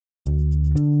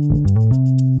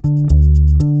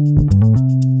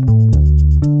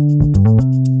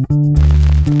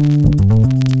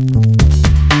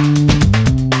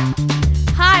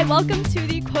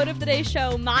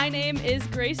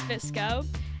Grace Visco,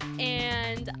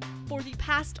 and for the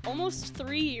past almost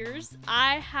 3 years,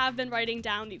 I have been writing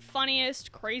down the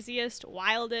funniest, craziest,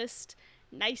 wildest,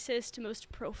 nicest, most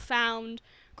profound,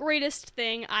 greatest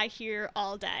thing I hear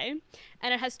all day,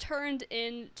 and it has turned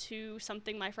into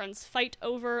something my friends fight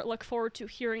over, look forward to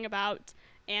hearing about,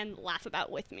 and laugh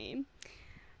about with me.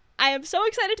 I am so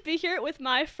excited to be here with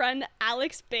my friend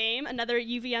Alex Boehm, another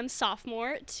UVM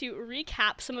sophomore, to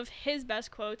recap some of his best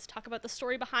quotes, talk about the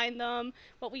story behind them,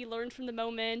 what we learned from the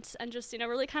moment, and just,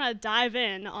 really kind of dive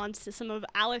in onto some of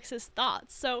Alex's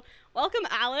thoughts. So, welcome,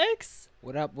 Alex.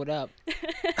 What up, what up?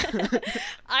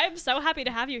 I'm so happy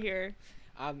to have you here.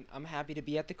 I'm happy to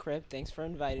be at the crib. Thanks for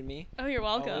inviting me. Oh, you're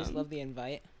welcome. Always love the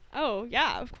invite. Oh,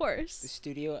 yeah, of course. The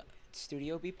studio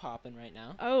be popping right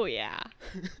now. Oh, yeah.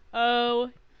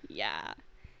 Oh, yeah.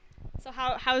 So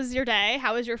how's your day?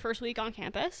 How was your first week on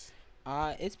campus?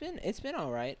 It's been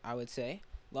all right, I would say.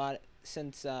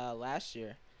 Since last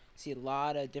year. See a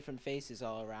lot of different faces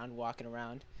all around, walking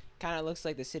around. Kind of looks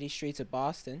like the city streets of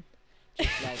Boston.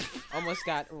 Just like almost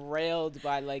got railed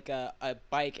by like a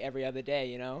bike every other day,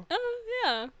 you know? Oh,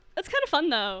 yeah. That's kind of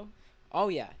fun though. Oh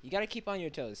yeah, you got to keep on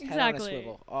your toes. Exactly. Head on a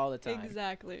swivel all the time.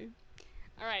 Exactly.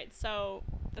 All right, so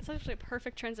that's actually a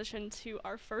perfect transition to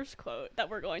our first quote that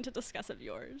we're going to discuss of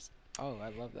yours. Oh, I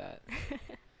love that.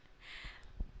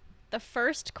 The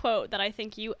first quote that I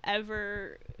think you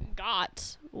ever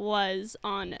got was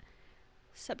on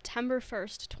September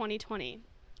 1st, 2020.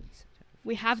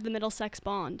 We have the middle sex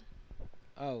bond.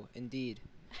 Oh, indeed.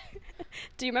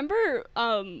 Do you remember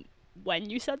when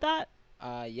you said that?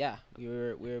 Yeah, we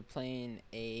were playing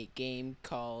a game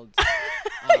called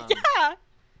Yeah.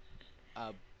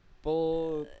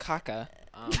 Bull Caca.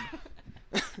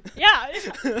 Yeah. I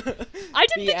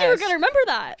didn't think you were gonna remember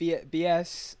that.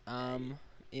 BS.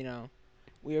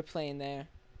 We were playing there,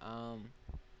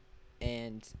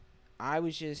 and I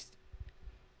was just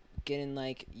getting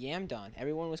like yammed on.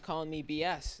 Everyone was calling me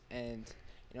BS, and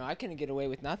I couldn't get away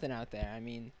with nothing out there. I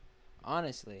mean,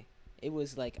 honestly, it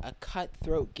was like a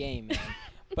cutthroat game, man,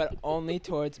 but only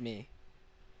towards me.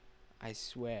 I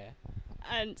swear.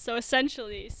 And so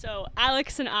essentially,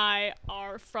 Alex and I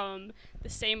are from the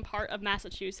same part of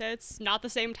Massachusetts, not the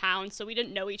same town, so we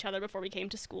didn't know each other before we came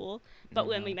to school. But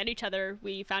when we met each other,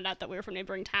 we found out that we were from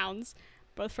neighboring towns,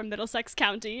 both from Middlesex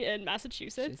County in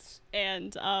Massachusetts.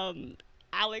 And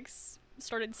Alex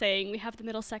started saying, "We have the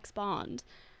Middlesex bond."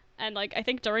 And, I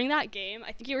think during that game,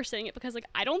 I think you were saying it because,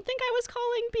 I don't think I was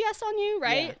calling BS on you,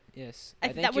 right? Yeah, yes. I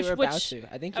think you were about to.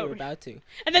 I think you were about to.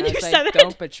 And then you said it.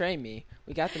 Don't betray me.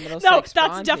 We got the Middlesex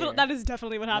bond here. That is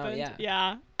definitely what happened. No,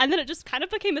 yeah. And then it just kind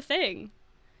of became a thing.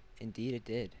 Indeed, it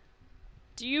did.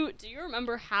 Do you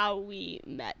remember how we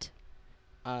met?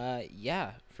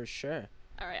 Yeah, for sure.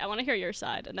 All right, I want to hear your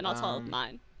side, and then I'll tell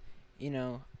mine.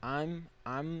 I'm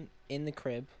in the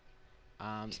crib,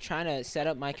 trying to set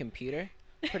up my computer.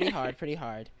 Pretty hard.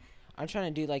 I'm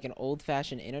trying to do like an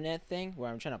old-fashioned internet thing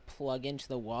where I'm trying to plug into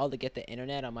the wall to get the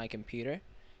internet on my computer,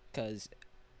 because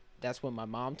that's what my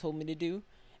mom told me to do.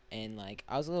 And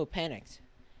I was a little panicked,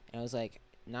 and it was like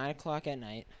 9 o'clock at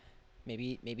night,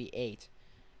 maybe 8,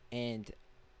 and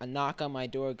a knock on my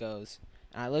door goes,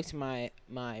 and I looked at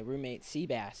my roommate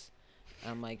Seabass,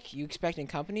 and I'm like, "You expecting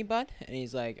company, bud?" And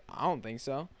he's like, "I don't think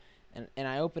so." And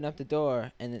I open up the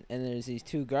door, and there's these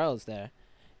two girls there.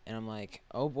 And I'm like,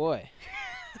 oh boy,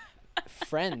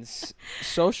 friends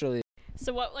socially.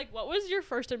 So what was your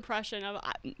first impression of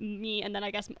me, and then I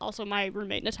guess also my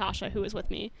roommate Natasha, who was with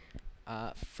me?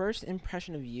 First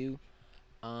impression of you,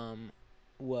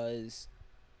 was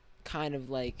kind of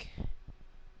like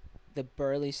the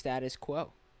Burley status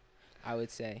quo, I would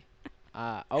say.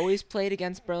 Always played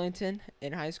against Burlington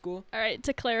in high school. All right,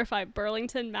 to clarify,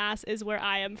 Burlington, Mass. is where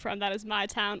I am from. That is my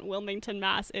town. Wilmington,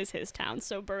 Mass. is his town.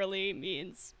 So Burley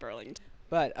means Burlington.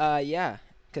 But yeah,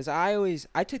 because I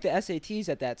took the SATs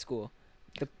at that school,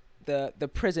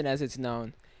 the prison as it's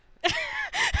known.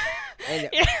 And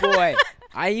boy,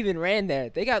 I even ran there.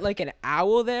 They got like an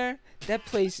owl there. That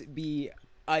place be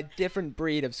a different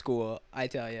breed of school, I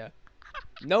tell you.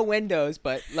 No windows,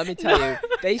 but let me tell you,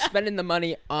 they spending the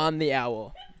money on the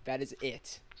owl. That is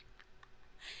it.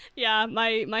 Yeah,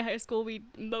 my high school,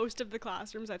 most of the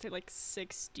classrooms, I'd say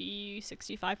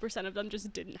 65% of them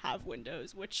just didn't have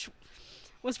windows, which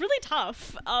was really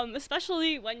tough,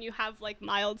 especially when you have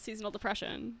mild seasonal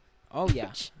depression. Oh yeah.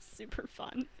 Which is super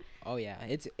fun. Oh yeah,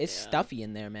 it's stuffy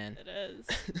in there, man. It is.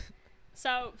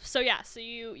 So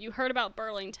you heard about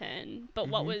Burlington, but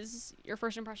what was your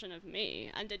first impression of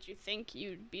me? And did you think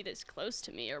you'd be this close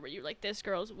to me, or were you like, this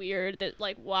girl's weird? That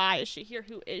why is she here?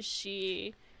 Who is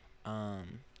she?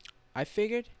 I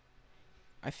figured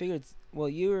I figured.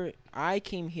 Well, I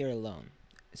came here alone,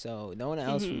 so no one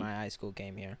else from my high school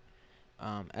came here.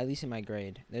 At least in my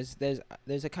grade.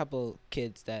 There's a couple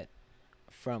kids that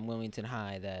from Wilmington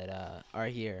High that are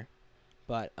here,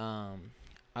 but I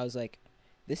was like,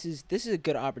 this is a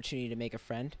good opportunity to make a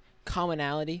friend.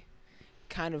 Commonality,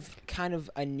 kind of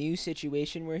a new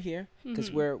situation we're here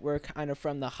because we're kind of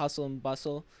from the hustle and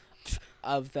bustle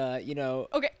of the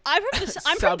Okay, I'm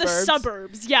from the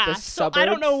suburbs. Yeah, so I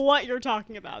don't know what you're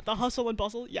talking about. The hustle and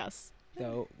bustle. Yes.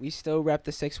 So we still rep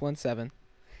the 617.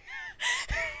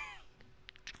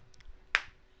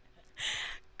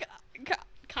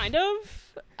 Kind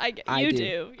of. You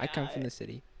do. I come from the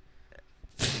city.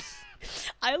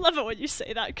 I love it when you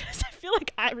say that because I feel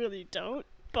like I really don't.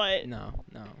 But no,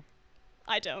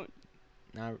 I don't.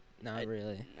 Not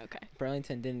really. Okay.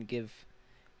 Burlington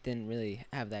didn't really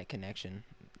have that connection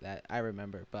that I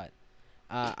remember, but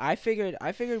I figured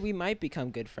we might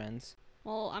become good friends.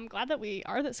 Well, I'm glad that we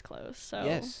are this close. So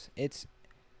yes, it's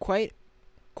quite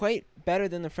better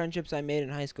than the friendships I made in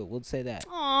high school. We'll say that.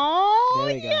 Aww,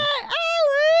 there we go. Yeah,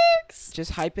 Alex.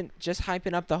 Just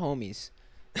hyping up the homies.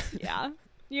 Yeah.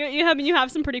 You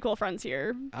have some pretty cool friends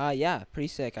here. Yeah, pretty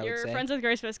sick. I would say. You're friends with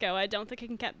Grace Visco. I don't think it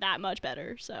can get that much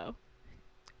better. So.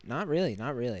 Not really.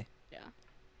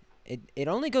 Yeah. It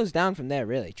only goes down from there,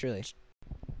 really, truly.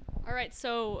 All right,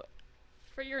 so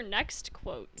for your next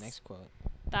quote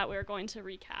that we're going to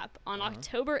recap, on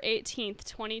October 18th,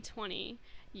 2020,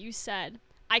 you said,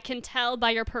 "I can tell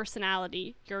by your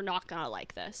personality you're not going to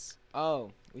like this."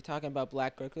 Oh, we talking about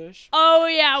black licorice? Oh,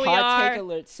 yeah, we are. Hot take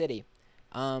alert city.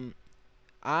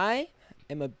 I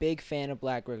am a big fan of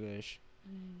black licorice.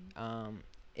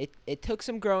 It took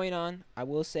some growing on. I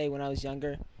will say when I was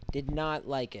younger, did not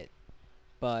like it.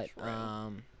 But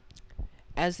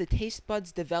as the taste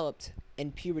buds developed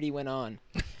and puberty went on,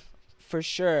 for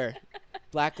sure,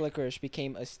 black licorice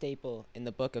became a staple in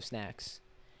the book of snacks.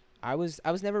 I was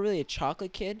never really a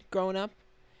chocolate kid growing up.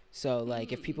 So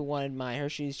like if people wanted my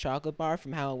Hershey's chocolate bar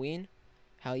from Halloween,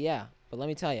 hell yeah. But let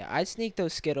me tell you, I'd sneak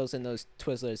those Skittles and those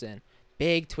Twizzlers in.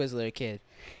 Big Twizzler kid.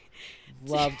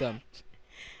 Loved them.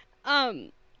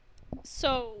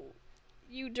 So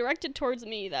you directed towards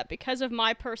me that because of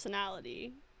my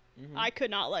personality, I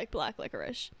could not like black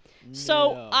licorice. No.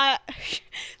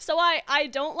 So I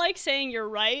don't like saying you're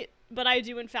right, but I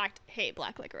do in fact hate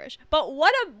black licorice. But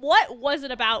what was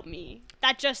it about me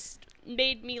that just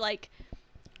made me like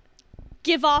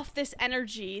give off this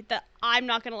energy that I'm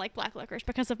not going to like black licorice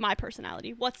because of my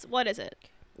personality? What is it?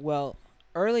 Well,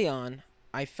 early on,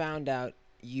 I found out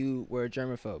you were a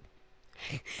germaphobe.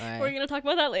 We're going to talk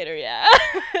about that later, yeah.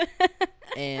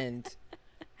 And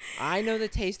I know the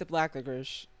taste of black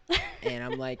licorice, and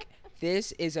I'm like,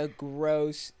 this is a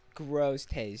gross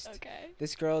taste. Okay.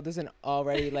 This girl doesn't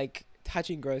already like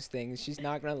touching gross things. She's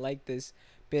not going to like this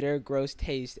bitter, gross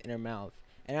taste in her mouth.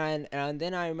 And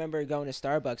then I remember going to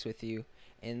Starbucks with you,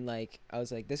 and like I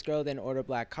was like, this girl didn't order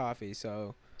black coffee,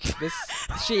 so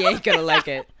she ain't gonna like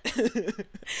it.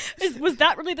 Was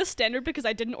that really the standard because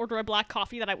I didn't order a black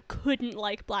coffee that I couldn't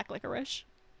like black licorice?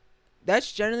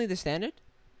 That's generally the standard.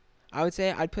 I would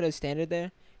say I'd put a standard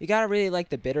there. You gotta really like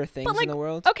the bitter things in the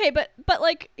world. Okay, but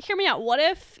like, hear me out. What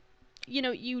if, you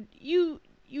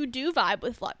do vibe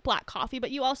with black coffee, but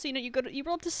you also, you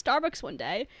roll up to Starbucks one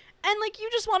day and like you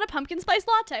just want a pumpkin spice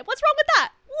latte. What's wrong with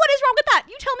that? What is wrong with that?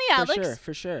 You tell me, Alex.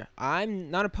 For sure. I'm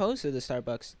not opposed to the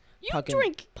Starbucks. You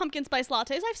drink pumpkin spice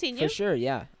lattes. I've seen you. For sure,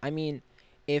 yeah. I mean,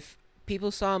 if people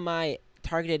saw my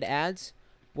targeted ads,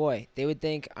 boy, they would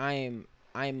think I'm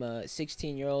a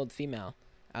 16-year-old female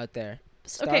out there.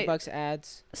 Okay. Starbucks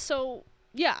ads. So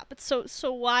yeah, but so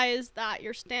why is that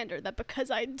your standard? That because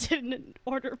I didn't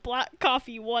order black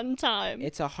coffee one time?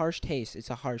 It's a harsh taste.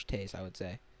 I would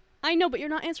say. I know, but you're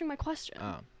not answering my question.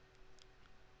 Oh.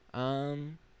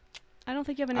 I don't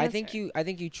think you have an answer. I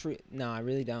think you no, I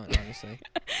really don't, honestly.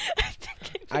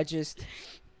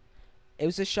 It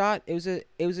was a shot. It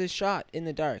was a shot in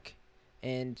the dark,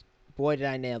 and boy, did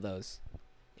I nail those.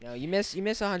 You miss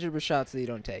 100 shots that you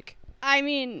don't take. I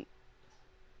mean,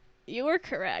 you were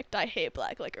correct. I hate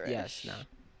black licorice. Yes, no.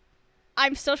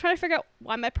 I'm still trying to figure out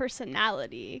why my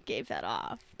personality gave that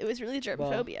off. It was really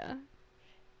germophobia.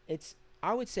 Well,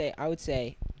 I would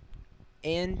say,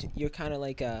 and you're kind of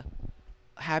like a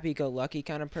happy-go-lucky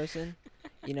kind of person,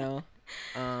 and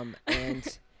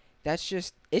it's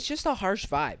just a harsh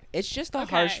vibe. It's just a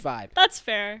harsh vibe. That's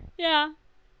fair. Yeah.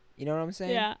 You know what I'm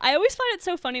saying? Yeah. I always find it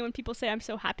so funny when people say I'm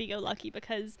so happy-go-lucky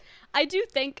because I do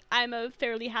think I'm a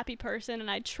fairly happy person and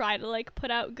I try to like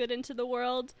put out good into the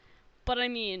world. But I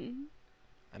mean,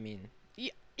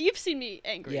 you've seen me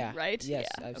angry, right? Yes,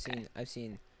 yeah. I've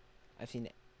seen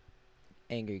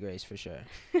angry Grace for sure.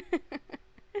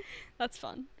 That's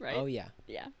fun, right? Oh yeah,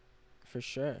 Yeah. for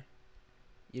sure.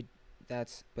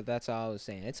 That's all I was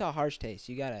saying. It's a harsh taste.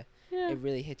 You gotta. Yeah. It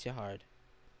really hits you hard.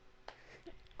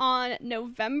 On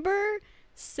November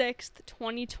 6th,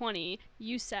 2020,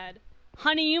 you said,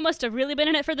 "Honey, you must have really been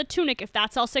in it for the tunic if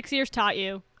that's all 6 years taught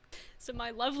you." So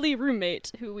my lovely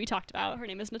roommate, who we talked about, her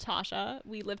name is Natasha.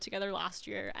 We lived together last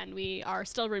year, and we are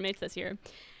still roommates this year.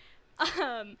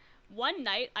 One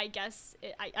night, I guess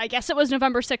it was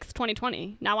November 6th,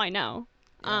 2020. Now I know.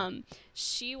 Yeah.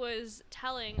 She was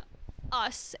telling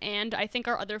us, and I think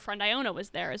our other friend Iona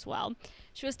was there as well.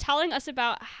 She was telling us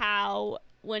about how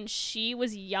when she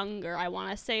was younger, I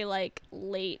want to say like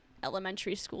late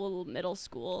elementary school, middle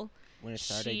school, When it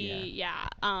started,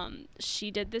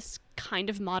 she did this kind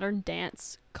of modern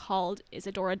dance called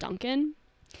Isadora Duncan.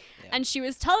 Yeah. And she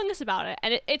was telling us about it.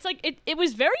 And it's like, it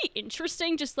was very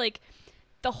interesting, just like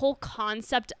the whole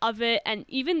concept of it. And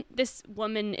even this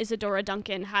woman, Isadora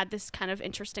Duncan, had this kind of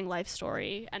interesting life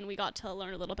story. And we got to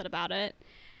learn a little bit about it.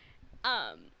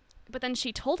 But then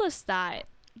she told us that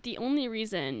the only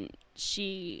reason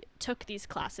she took these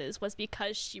classes was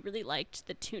because she really liked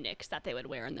the tunics that they would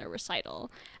wear in their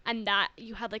recital, and that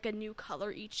you had like a new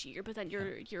color each year, but then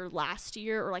your last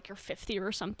year or like your fifth year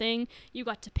or something, you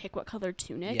got to pick what color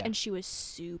tunic. And she was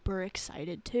super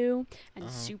excited to and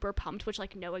super pumped, which,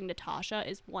 like, knowing Natasha,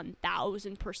 is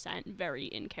 1000% very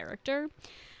in character.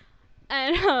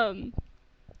 And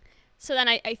so then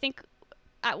I think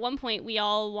at one point we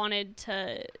all wanted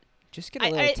to just get a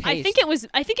little taste. I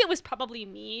think it was probably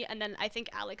me, and then I think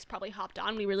Alex probably hopped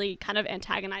on. We really kind of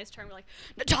antagonized her, and we're like,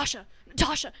 Natasha,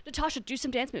 do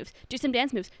some dance moves, please,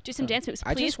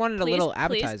 I just wanted a little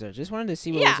appetizer. Just wanted to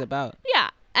see what it was about.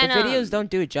 Yeah. And the videos don't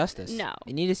do it justice. No.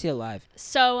 You need to see it live.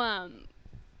 So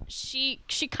she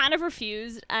kind of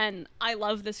refused, and I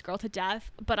love this girl to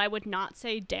death, but I would not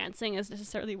say dancing is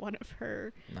necessarily one of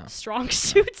her strong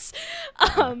suits.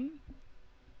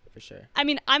 For sure. I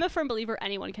mean, I'm a firm believer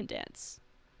anyone can dance.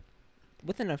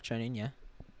 With enough training, yeah.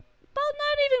 But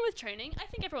not even with training. I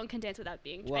think everyone can dance without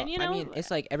being trained, you know? I mean, it's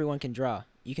like everyone can draw.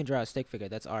 You can draw a stick figure.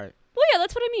 That's art. Well, yeah,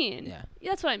 that's what I mean. Yeah.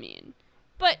 That's what I mean.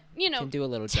 But, you know, can do a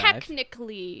little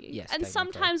technically, dive. Yes, and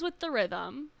sometimes with the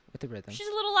rhythm. She's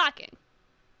a little lacking.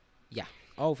 Yeah.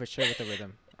 Oh, for sure with the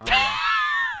rhythm. Oh, yeah.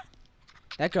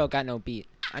 That girl got no beat.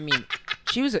 I mean,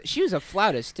 she was a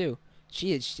flautist, too.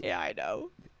 Yeah, I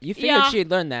know. You figured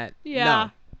she'd learn that. Yeah.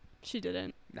 No. She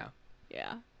didn't. No.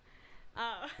 Yeah.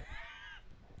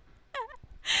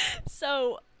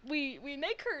 So we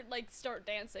make her, like, start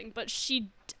dancing, but she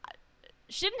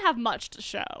didn't have much to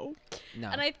show. No.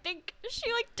 And I think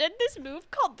she, like, did this move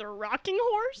called the rocking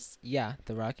horse. Yeah,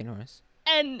 the rocking horse.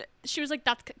 And she was like,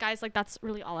 that's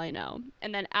really all I know.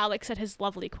 And then Alex said his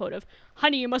lovely quote of,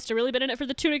 "Honey, you must have really been in it for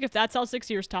the tunic if that's all 6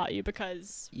 years taught you,"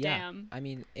 because, damn. I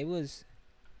mean, it was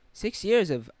 6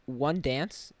 years of one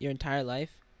dance your entire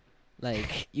life.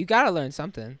 Like, you gotta learn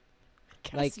something.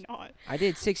 Guess not. I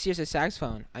did 6 years of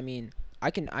saxophone. I mean,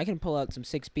 I can pull out some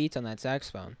 6 beats on that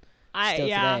saxophone.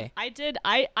 Today. I did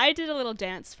a little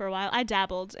dance for a while. I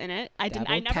dabbled in it. I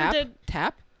never did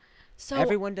tap. So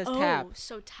everyone does tap. Oh,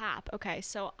 so tap. Okay,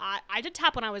 so I did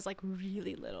tap when I was, like,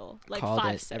 really little, like Called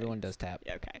 5, it. 6. Everyone does tap.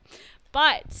 Yeah, okay,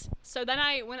 but so then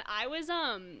when I was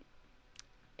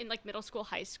in, like, middle school,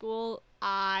 high school,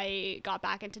 I got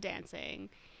back into dancing,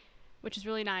 which was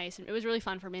really nice, and it was really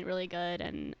fun for me and really good.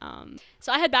 And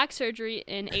so I had back surgery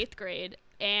in 8th grade,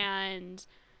 and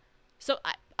so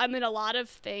I mean, a lot of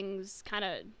things kind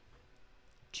of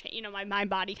my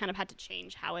body kind of had to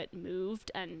change how it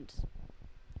moved, and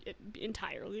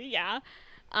entirely, yeah.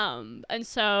 And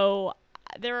so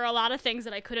there were a lot of things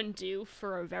that I couldn't do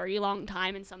for a very long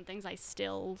time, and some things I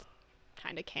still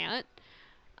kind of can't.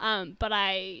 But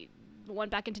I went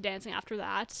back into dancing after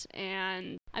that,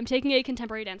 and I'm taking a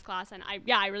contemporary dance class, and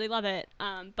I really love it.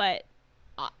 But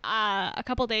a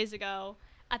couple days ago,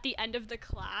 at the end of the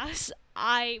class,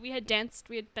 we had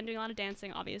been doing a lot of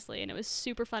dancing, obviously, and it was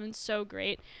super fun and so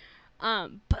great.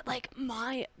 But, like,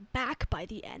 my back by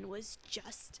the end was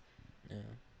just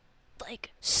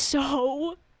like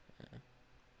so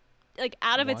like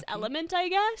out of its element, I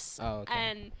guess. Oh, okay.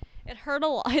 And it hurt a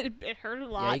lot. It hurt a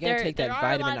lot. Yeah, you gotta take that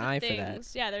vitamin I for that.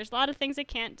 Yeah, there's a lot of things I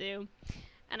can't do.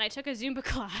 And I took a Zumba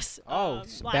class.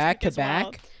 Back to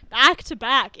back? Back to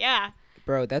back, yeah.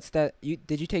 Bro, that's that.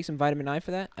 Did you take some vitamin I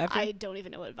for that? After? I don't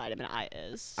even know what vitamin I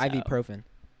is. So. Ibuprofen.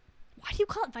 Why do you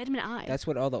call it vitamin I? That's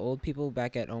what all the old people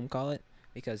back at home call it,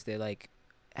 because they, like,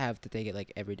 have to take it,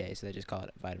 like, every day, so they just call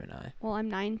it vitamin I. Well, I'm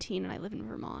 19 and I live in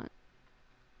Vermont.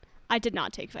 I did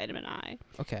not take vitamin I.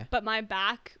 Okay. But my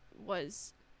back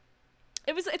was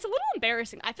it's a little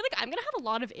embarrassing. I feel like I'm gonna have a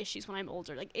lot of issues when I'm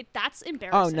older. Like that's Oh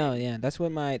embarrassing. no, yeah, that's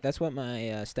what my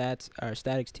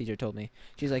statics teacher told me.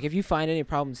 She's like, if you find any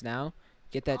problems now,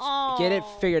 get it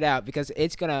Oh. figured out because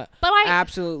it's gonna But I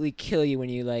absolutely kill you when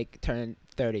you like turn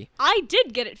 30. I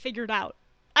did get it figured out.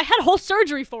 I had whole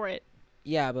surgery for it.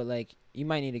 Yeah, but like you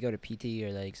might need to go to PT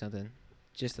or like something,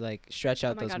 just to like stretch Oh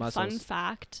out my those god, muscles. fun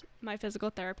fact. My physical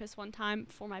therapist one time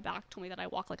for my back told me that I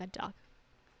walk like a duck.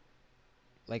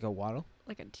 Like a waddle.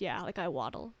 Like I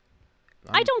waddle.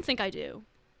 I don't think I do.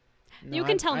 No, You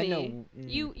can tell I me. know,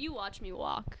 You watch me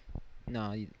walk.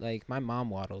 No, like my mom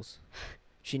waddles.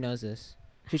 She knows this.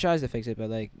 She tries to fix it, but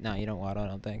like, no, you don't waddle. I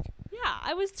don't think. Yeah,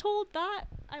 I was told that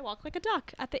I walk like a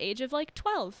duck at the age of like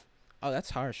 12. Oh,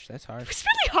 that's harsh. That's harsh. It's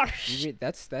really harsh.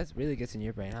 That's really gets in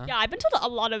your brain, huh? Yeah, I've been told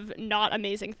a lot of not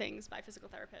amazing things by physical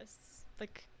therapists.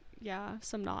 Like, yeah,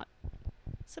 some not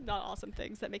awesome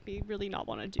things that make me really not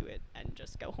want to do it and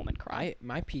just go home and cry.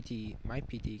 My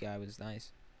PT guy was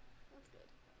nice. That's good.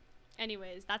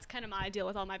 Anyways, that's kind of my deal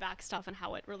with all my back stuff and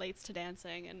how it relates to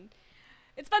dancing, and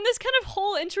it's been this kind of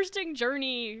whole interesting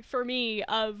journey for me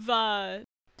of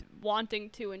wanting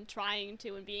to and trying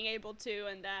to and being able to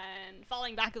and then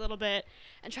falling back a little bit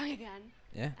and trying again.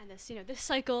 Yeah. And this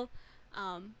cycle.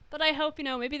 But I hope,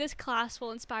 maybe this class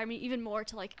will inspire me even more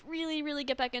to like really, really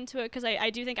get back into it. Cause I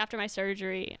do think after my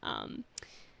surgery,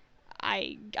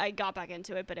 I got back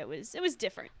into it, but it was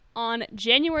different. On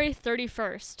January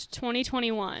 31st,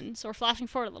 2021. So we're flashing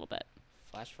forward a little bit.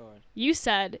 Flash forward. You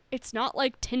said, it's not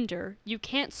like Tinder. You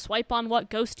can't swipe on what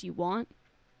ghost you want.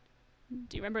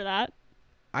 Do you remember that?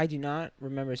 I do not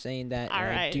remember saying that. All and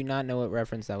right. I do not know what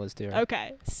reference that was to.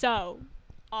 Okay, so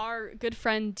our good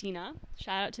friend Dina,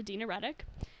 shout out to Dina Reddick,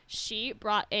 she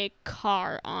brought a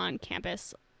car on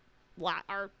campus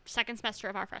our second semester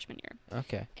of our freshman year.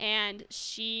 Okay. And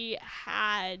she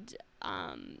had,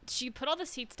 she put all the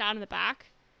seats down in the back.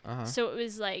 Uh-huh. So it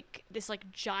was like this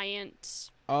like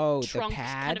giant the trunk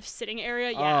pad? kind of sitting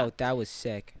area. Yeah. Oh, that was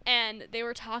sick. And they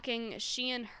were talking, she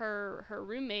and her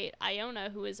roommate, Iona,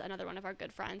 who is another one of our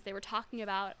good friends, they were talking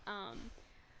about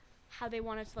how they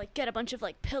wanted to like get a bunch of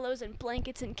like pillows and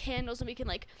blankets and candles, and we can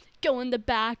like go in the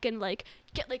back and like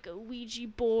get like a Ouija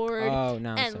board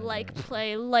and like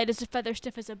play light as a feather,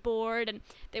 stiff as a board. And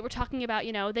they were talking about,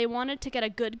 they wanted to get a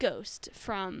good ghost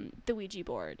from the Ouija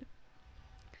board.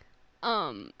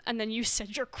 And then you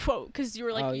said your quote because you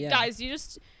were like, guys, you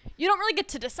don't really get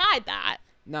to decide that.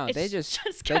 No, It's they just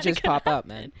happen. pop up,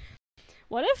 man.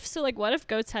 What if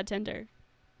ghosts had Tinder?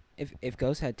 If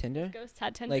ghosts had Tinder? Ghosts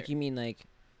had Tinder. Like you mean like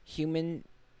human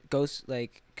ghosts,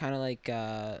 like kind of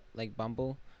like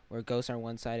Bumble, where ghosts are on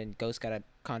one side and ghosts gotta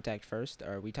contact first,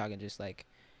 or are we talking just like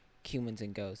humans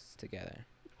and ghosts together?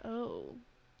 Oh,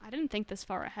 I didn't think this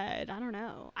far ahead. I don't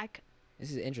know. This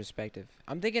is introspective.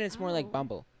 I'm thinking it's more like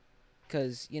Bumble.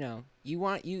 Because, you're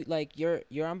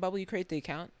on Bubble, you create the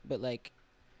account, but, like,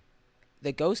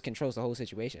 the ghost controls the whole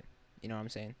situation. You know what I'm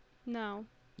saying? No.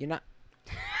 You're not.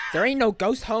 There ain't no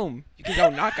ghost home you can go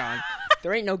knock on.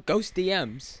 There ain't no ghost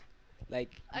DMs.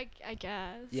 Like. I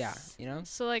guess. Yeah,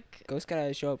 So, like. Ghosts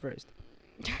gotta show up first.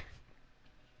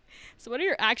 So, what are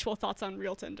your actual thoughts on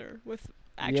real Tinder with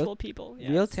actual people?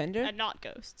 Yes. Real Tinder? And not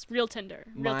ghosts. Real Tinder.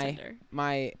 Tinder.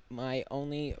 My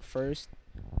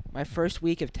first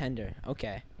week of Tinder.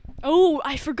 Okay. Oh,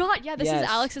 I forgot. Yeah, this is Yes.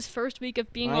 Alex's first week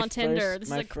of being on Tinder. This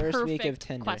is like first perfect week of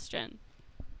Tinder. question.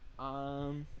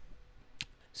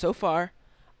 So far,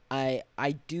 I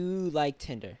do like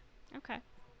Tinder. Okay.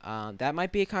 That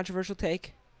might be a controversial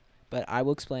take, but I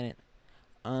will explain it.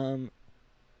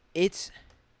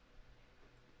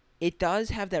 It does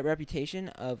have that reputation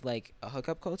of like a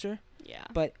hookup culture. Yeah.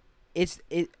 But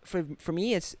for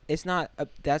me it's not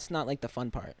that's not like the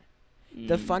fun part.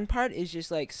 The fun part is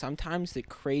just like sometimes the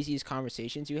craziest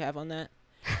conversations you have on that.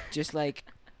 Just like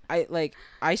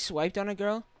I swiped on a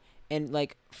girl and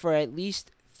like for at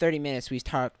least 30 minutes we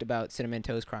talked about Cinnamon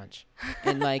Toast Crunch.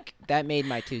 And like that made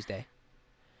my Tuesday.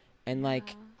 And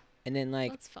like and then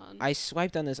like that's fun. I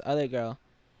swiped on this other girl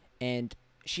and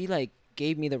she like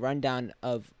gave me the rundown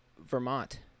of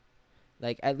Vermont.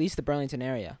 Like at least the Burlington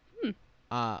area.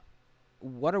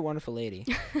 What a wonderful lady.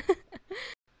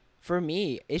 For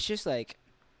me, it's just like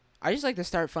I just like to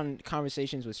start fun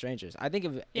conversations with strangers. I think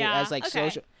of it as like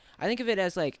social. I think of it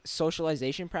as like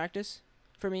socialization practice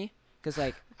for me, because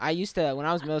like I used to when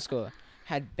I was middle school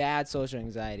had bad social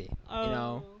anxiety.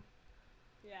 Oh.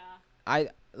 Yeah. I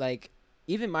like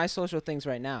even my social things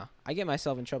right now. I get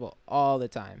myself in trouble all the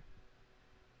time.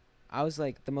 I was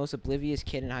like the most oblivious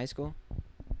kid in high school.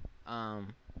 I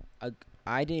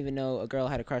didn't even know a girl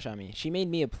had a crush on me. She made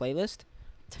me a playlist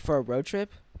for a road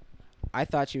trip. I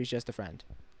thought she was just a friend.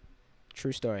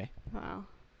 True story. Wow.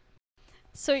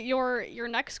 So your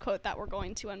next quote that we're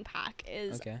going to unpack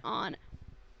is on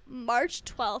March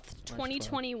 12th,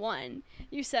 2021.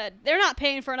 You said, "They're not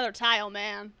paying for another tile,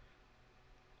 man."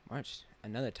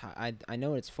 Another tile. I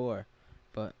know what it's for,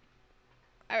 but...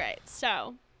 All right,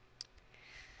 so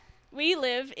we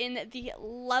live in the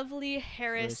lovely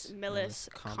Harris-Millis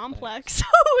complex.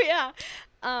 Oh, yeah.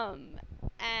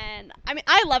 And, I mean,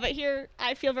 I love it here.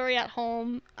 I feel very at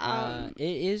home.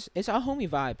 It's a homey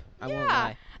vibe. I won't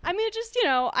lie. I mean, it just, you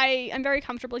know, I'm very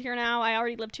comfortable here now. I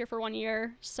already lived here for 1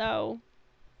 year, so...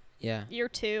 Yeah. Year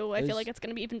 2, I feel like it's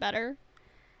going to be even better.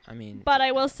 I mean... But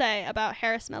I will say about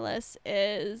Harris-Millis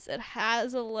is it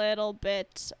has a little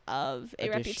bit of a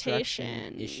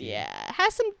reputation issue. Yeah. It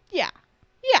has some... Yeah.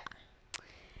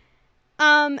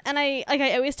 And I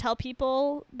always tell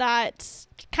people that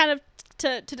kind of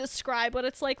to describe what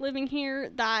it's like living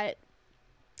here, that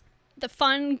the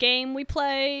fun game we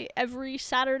play every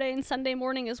Saturday and Sunday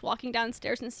morning is walking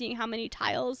downstairs and seeing how many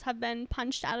tiles have been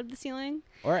punched out of the ceiling.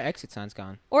 Or exit signs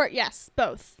gone. Or, yes,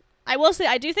 both. I will say,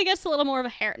 I do think it's a little more of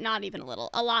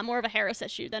a lot more of a Harris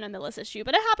issue than a Millis issue,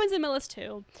 but it happens in Millis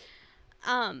too.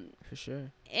 For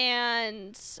sure.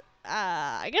 And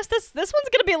I guess this one's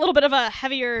gonna be a little bit of a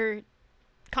heavier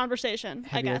conversation.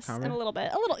 In a little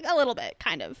bit,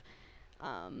 kind of.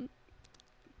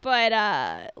 But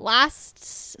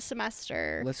last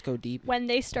semester, let's go deep. When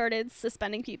they started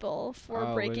suspending people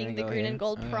for breaking the green and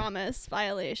gold promise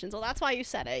violations. Well, that's why you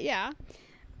said it, yeah.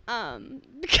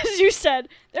 Because you said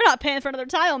they're not paying for another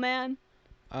tile, man.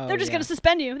 They're just gonna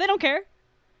suspend you. They don't care.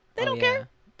 They don't care.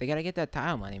 They gotta get that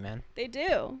tile money, man. They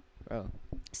do. Bro.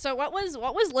 So what was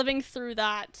living through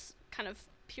that kind of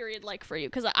period like for you?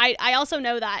 Because I also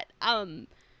know that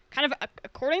kind of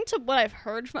according to what I've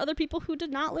heard from other people who did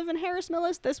not live in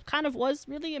Harris-Millis, this kind of was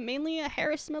really mainly a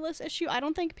Harris-Millis issue. I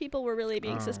don't think people were really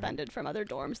being suspended from other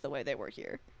dorms the way they were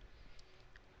here.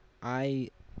 I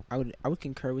would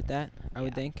concur with that. I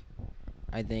would think.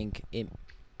 I think it.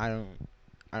 I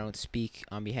don't speak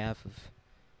on behalf of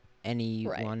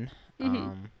anyone.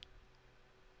 Right.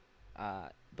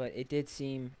 But it did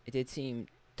seem.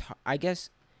 I guess.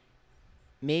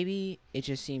 Maybe it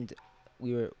just seemed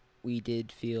we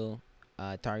did feel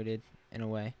targeted in a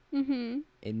way. Mm-hmm.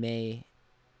 It may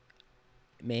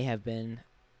have been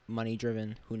money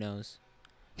driven. Who knows?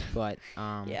 But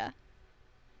yeah.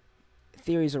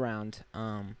 Theories around.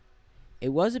 It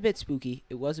was a bit spooky.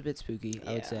 I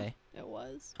would say. It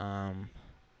was.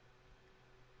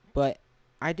 But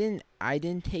I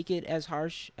didn't take it as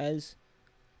harsh as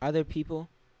other people.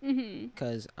 Mm-hmm.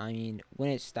 Because I mean, when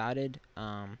it started,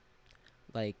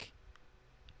 like,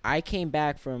 I came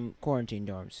back from quarantine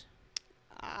dorms.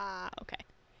 Okay.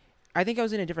 I think I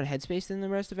was in a different headspace than the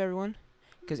rest of everyone,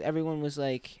 because everyone was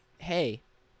like, "Hey,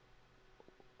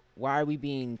 why are we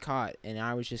being caught?" And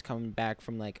I was just coming back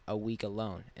from like a week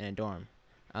alone in a dorm.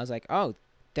 I was like, "Oh,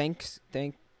 thank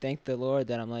the Lord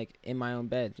that I'm like in my own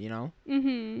bed," you know.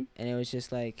 Mm-hmm. And it was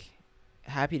just like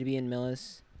happy to be in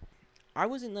Millis. I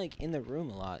wasn't like in the room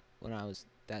a lot when I was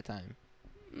that time,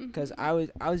 because I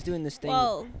was doing this thing.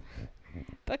 Well,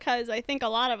 because I think a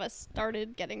lot of us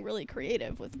started getting really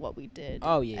creative with what we did.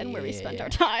 Oh yeah, and where we spent yeah. our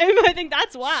time. I think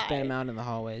that's why. Spent them out in the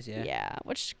hallways, yeah. Yeah,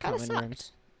 which kind of sucked.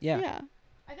 Rooms. Yeah.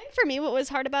 I think for me, what was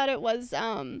hard about it was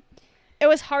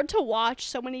hard to watch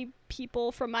so many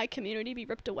people from my community be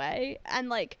ripped away, and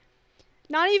like,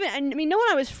 not even. I mean, no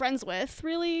one I was friends with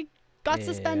really got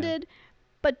suspended,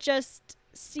 but just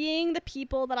seeing the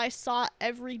people that I saw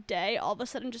every day all of a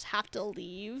sudden just have to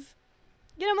leave.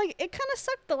 You know, like, it kind of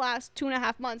sucked the last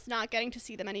 2.5 months not getting to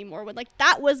see them anymore. When, like,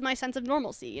 that was my sense of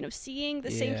normalcy, you know, seeing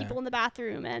the same people in the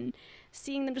bathroom and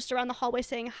seeing them just around the hallway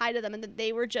saying hi to them, and that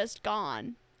they were just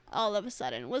gone all of a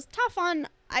sudden was tough on,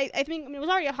 I think, I mean, it was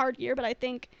already a hard year, but I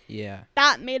think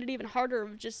that made it even harder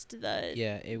of just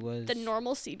the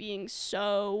normalcy being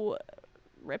so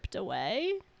ripped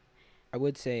away. I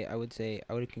would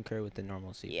concur with the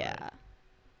normalcy. Yeah.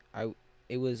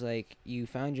 It was like you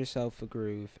found yourself a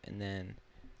groove, and then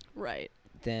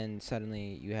then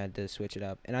suddenly you had to switch it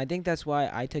up. And I think that's why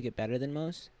I took it better than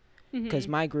most, because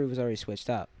my groove was already switched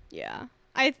up. Yeah.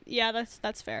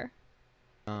 That's fair.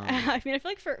 I mean, I feel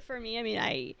like for me, I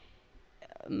mean,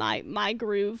 my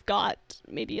groove got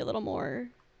maybe a little more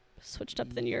switched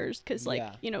up than yours, because like,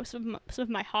 you know, some of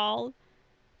my hall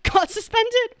got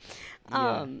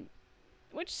suspended.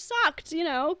 Which sucked, you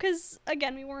know, because,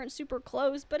 again, we weren't super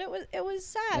close, but it was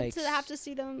sad to have to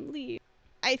see them leave.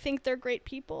 I think they're great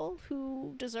people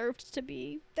who deserved to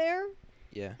be there.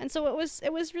 Yeah. And so it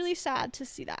was really sad to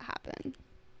see that happen.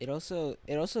 It also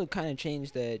kind of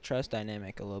changed the trust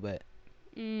dynamic a little bit.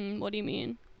 What do you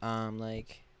mean?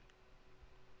 Like,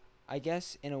 I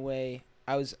guess in a way,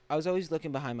 I was always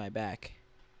looking behind my back,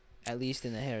 at least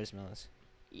in the Harris Mills.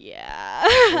 Yeah.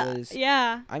 It was.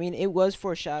 Yeah. I mean, it was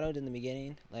foreshadowed in the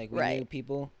beginning. Like we knew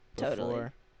people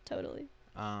before. Totally.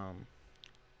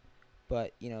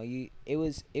 But it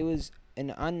was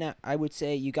I would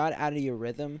say you got out of your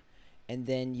rhythm, and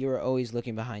then you were always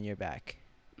looking behind your back.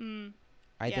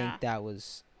 I think that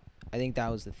was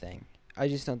the thing. I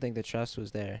just don't think the trust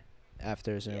was there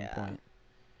after a certain point.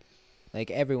 Like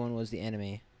everyone was the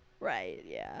enemy. Right.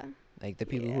 Yeah. Like the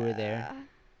people who were there.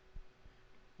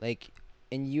 Like,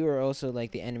 and you were also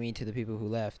like the enemy to the people who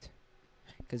left,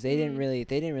 because they didn't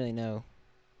really know.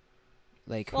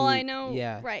 Like, well, I know,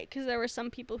 right, because there were some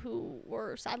people who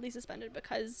were sadly suspended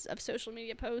because of social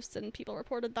media posts, and people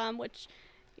reported them, which,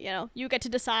 you get to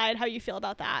decide how you feel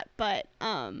about that. But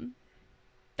then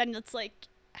it's like,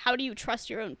 how do you trust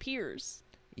your own peers?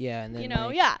 Yeah, and then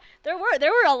there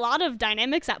were a lot of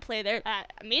dynamics at play there that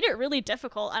made it really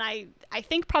difficult, and I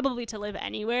think probably to live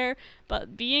anywhere,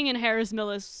 but being in Harris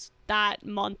Mills that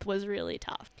month was really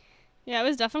tough. Yeah, it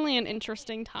was definitely an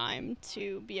interesting time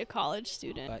to be a college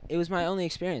student. But it was my only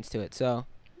experience to it, so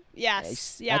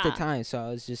yes, at the time, so I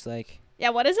was just like, yeah.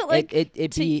 What is it like?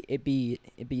 It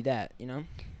be that,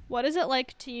 What is it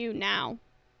like to you now,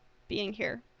 being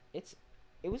here?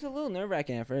 It was a little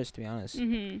nerve-wracking at first, to be honest.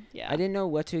 Yeah. I didn't know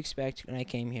what to expect when I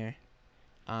came here,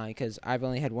 because I've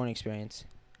only had one experience.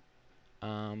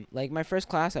 Like my first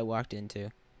class I walked into,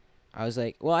 I was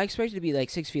like, well, I expected to be like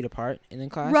 6 feet apart in the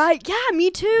class. Right. Yeah. Me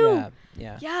too.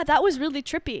 Yeah. Yeah. That was really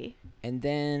trippy. And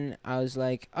then I was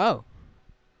like, oh,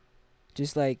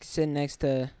 just like sitting next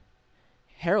to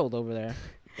Harold over there.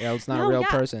 Harold's not a real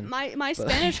person. My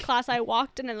Spanish class, I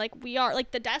walked in and like we are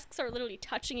like the desks are literally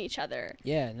touching each other.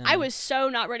 Yeah. No. I was so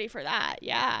not ready for that.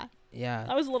 Yeah. Yeah.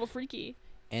 That was a little freaky.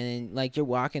 And then like you're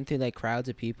walking through like crowds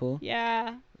of people.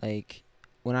 Yeah. Like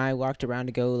when I walked around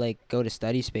to go to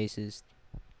study spaces,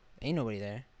 ain't nobody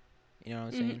there. You know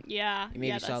what I'm saying? Yeah. You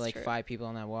maybe saw like true. 5 people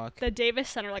on that walk. The Davis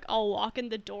Center, like I'll walk in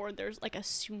the door and there's like a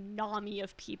tsunami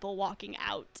of people walking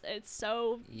out. It's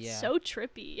so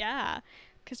trippy. Yeah.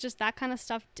 Because just that kind of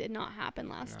stuff did not happen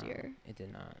last year. It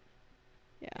did not.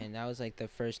 Yeah. And that was like the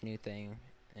first new thing.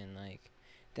 And like,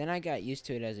 then I got used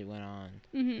to it as it went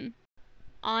on.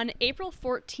 On April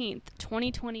 14th,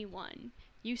 2021,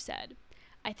 you said,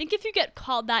 I think if you get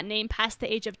called that name past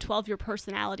the age of 12, your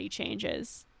personality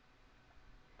changes.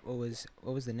 What was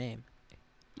the name?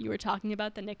 You were talking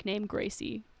about the nickname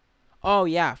Gracie. Oh,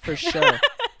 yeah, for sure.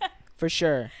 For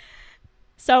sure.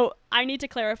 So I need to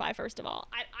clarify, first of all.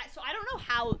 So I don't know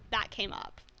how that came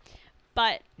up.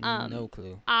 But no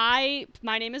clue. My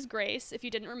name is Grace, if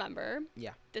you didn't remember.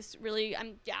 Yeah. This really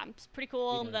I'm pretty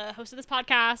cool. I'm the host of this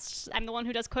podcast. I'm the one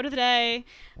who does quote of the day.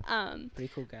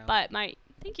 Pretty cool gal. But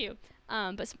thank you.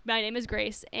 But my name is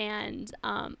Grace, and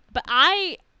but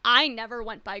I never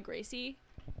went by Gracie.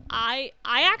 I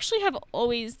actually have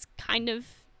always kind of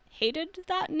hated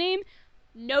that name.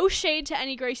 No shade to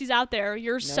any Gracies out there.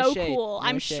 You're so cool.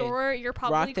 I'm sure you're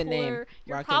probably cooler.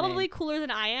 You're probably cooler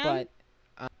than I am.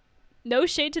 But no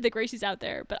shade to the Gracies out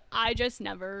there, but I just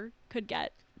never could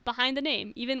get behind the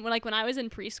name. Even when I was in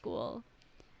preschool,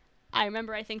 I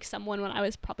remember I think someone when I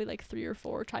was probably like 3 or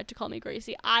 4 tried to call me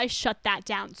Gracie. I shut that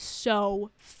down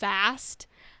so fast.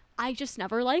 I just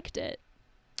never liked it.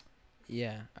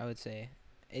 Yeah, I would say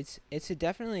it's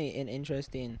definitely an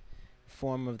interesting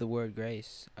form of the word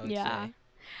grace, I would say.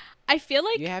 I feel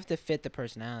like you have to fit the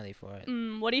personality for it.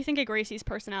 What do you think a Gracie's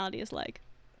personality is like?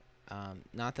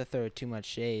 Not to throw too much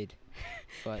shade,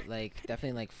 but like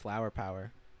definitely like flower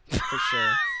power, for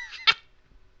sure.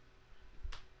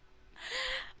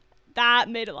 That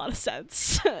made a lot of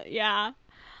sense. Yeah.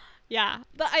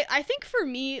 But I think for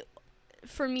me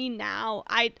now,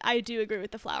 I do agree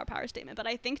with the flower power statement, but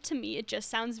I think to me it just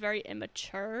sounds very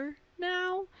immature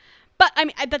now. But I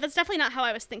mean, but that's definitely not how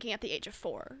I was thinking at the age of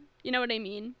 4. You know what I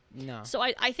mean? No. So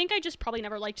I think I just probably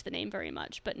never liked the name very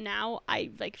much, but now I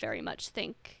like very much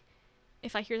think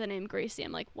if I hear the name Gracie,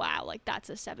 I'm like, wow, like that's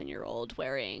a 7-year-old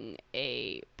wearing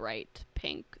a bright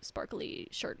pink sparkly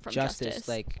shirt from Justice.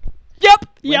 Like Yep.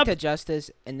 Went to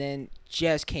Justice and then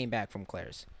just came back from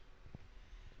Claire's.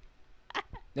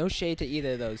 No shade to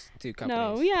either of those 2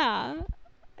 companies. No, yeah.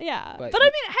 But I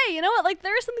mean, hey, you know what? Like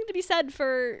there is something to be said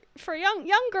for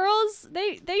young girls.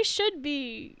 They should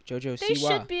be JoJo Siwa. They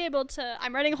should be able to.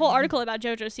 I'm writing a whole article about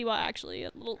JoJo Siwa actually.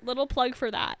 A little plug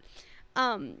for that.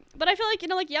 But I feel like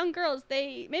like young girls,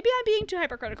 maybe I'm being too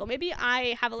hypercritical. Maybe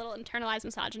I have a little internalized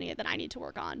misogyny that I need to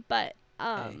work on. But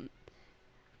maybe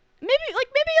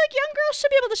young girls should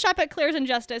be able to shop at Claire's and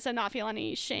Justice and not feel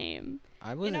any shame.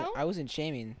 I wasn't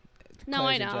shaming. No,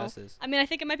 Claire's I know. injustice. I mean, I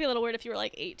think it might be a little weird if you were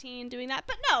like 18 doing that,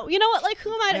 but no, you know what? Like,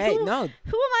 who am I to Hey, no.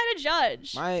 who am I to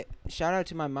judge? My shout out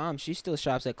to my mom. She still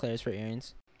shops at Claire's for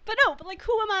earrings. But no, but like,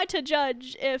 who am I to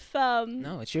judge if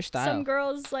No, it's your style. some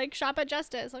girls like shop at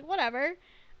Justice? Like, whatever.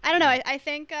 I don't know. I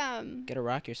think Get a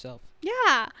rock yourself.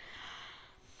 yeah.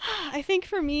 I think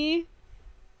for me,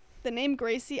 the name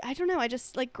Gracie, I don't know. I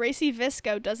just like Gracie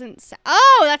Visco doesn't.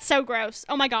 Oh, that's so gross.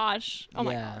 Oh my gosh. Oh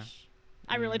my gosh.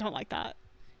 I really don't like that.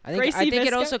 I think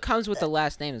it also comes with the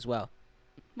last name as well.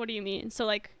 What do you mean? So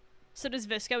does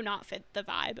Visco not fit the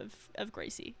vibe of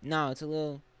Gracie? No, it's a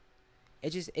little.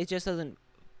 It just doesn't.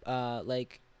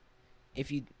 Like,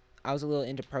 I was a little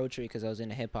into poetry because I was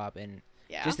into hip hop and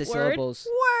just the syllables.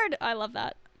 Word. I love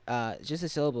that. Just the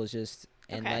syllables,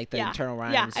 and okay. like the internal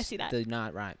rhymes. Yeah, I see that. Do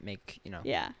not rhyme. Make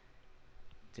Yeah.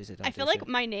 Just I feel like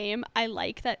my name. I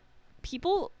like that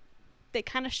people. They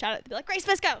kind of shout it. They be like Grace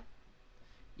Visco.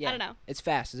 Yeah. I don't know. It's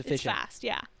fast. It's efficient. It's fast.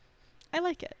 Yeah. I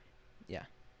like it. Yeah.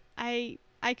 I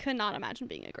could not imagine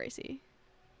being a Gracie.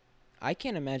 I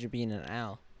can't imagine being an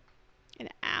Al. An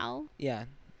Al? Yeah.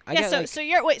 So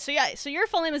your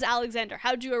full name is Alexander.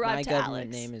 How'd you arrive to Alex? My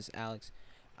government name is Alex.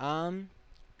 I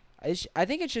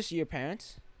think it's just your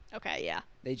parents. Okay, yeah.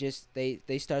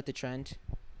 They start the trend.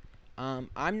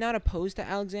 I'm not opposed to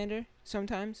Alexander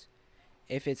sometimes.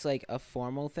 If it's like a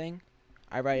formal thing,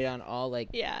 I write it on all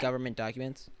government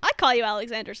documents. I call you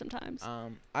Alexander sometimes.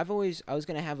 I was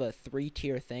gonna have a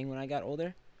 3-tier thing when I got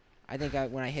older. I think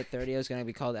when I hit 30, I was gonna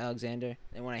be called Alexander,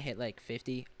 and when I hit like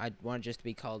 50, I'd want just to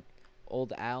be called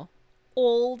Old Al.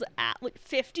 Old Al, like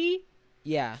 50?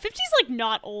 Yeah. 50's like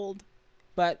not old.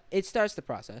 But it starts the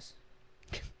process.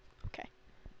 Okay.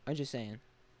 I'm just saying.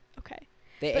 Okay.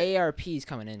 The AARP's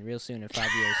coming in real soon in 5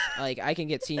 years. Like, I can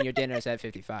get senior dinners at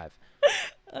 55.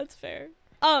 That's fair.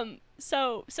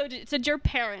 So did your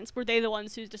parents, were they the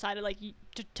ones who decided like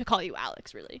to call you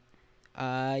Alex, really?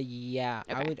 Yeah.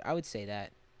 Okay. I would say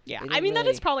that. Yeah. I mean, that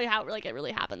is probably how like it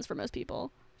really happens for most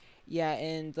people. Yeah,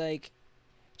 and like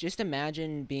just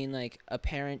imagine being like a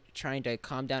parent trying to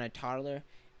calm down a toddler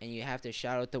and you have to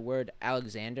shout out the word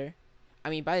Alexander. I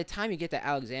mean, by the time you get to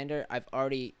Alexander, I've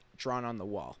already drawn on the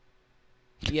wall.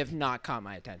 You have not caught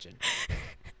my attention.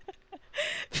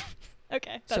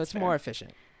 Okay. So it's fair. more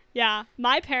efficient. Yeah.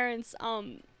 My parents,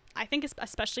 I think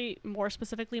especially more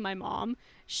specifically my mom,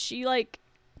 she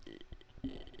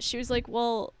was like,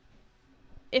 well,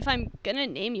 if I'm gonna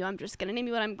name you, I'm just gonna name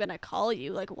you what I'm gonna call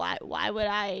you. Like, why would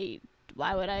I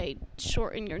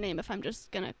shorten your name if I'm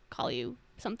just gonna call you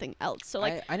something else? So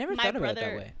like, I never thought about it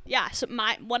that way. Yeah. So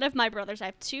one of my brothers, I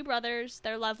have 2 brothers.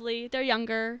 They're lovely. They're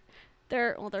younger.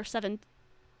 They're 7.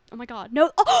 Oh my God.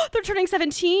 No. Oh, they're turning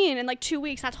 17 in like 2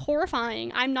 weeks. That's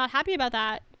horrifying. I'm not happy about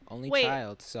that. Only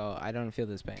child, so I don't feel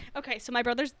this pain. Okay, so my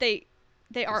brothers, they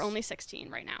are only 16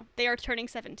 right now. They are turning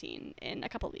 17 in a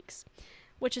couple of weeks,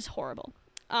 which is horrible.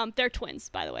 They're twins,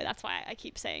 by the way. That's why I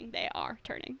keep saying they are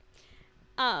turning.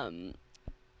 And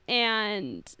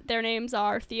their names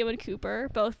are Theo and Cooper,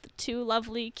 both 2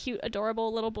 lovely, cute,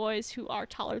 adorable little boys who are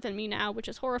taller than me now, which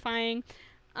is horrifying.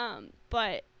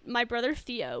 But my brother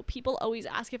Theo, people always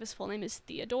ask if his full name is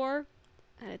Theodore,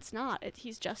 and it's not.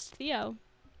 He's just Theo.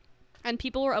 And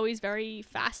people were always very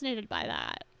fascinated by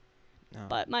that. No.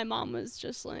 But my mom was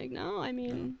just like, no, I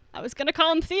mean, I was going to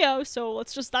call him Theo, so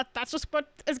that's just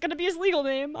what is going to be his legal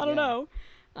name. I don't know.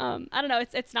 I don't know.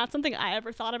 It's not something I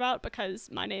ever thought about because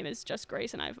my name is just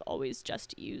Grace, and I've always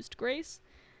just used Grace.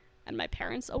 And my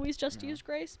parents always just used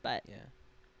Grace, but... Yeah.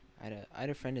 I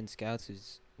had a friend in Scouts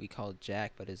who's we called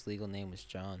Jack, but his legal name was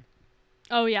John.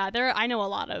 Oh, yeah. I know a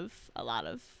lot of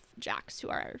Jacks who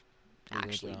are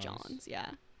actually Johns, yeah.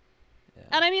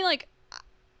 And I mean, like,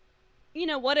 you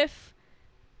know, what if,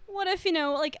 you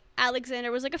know, like,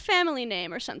 Alexander was, like, a family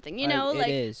name or something, you know? Like,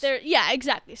 it is. Yeah,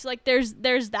 exactly. So, like, there's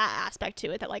that aspect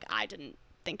to it that, like, I didn't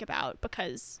think about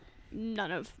because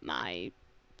none of my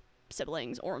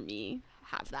siblings or me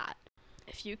have that.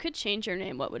 If you could change your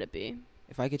name, what would it be?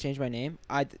 If I could change my name?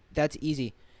 That's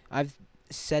easy. I've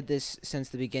said this since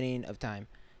the beginning of time.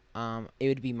 It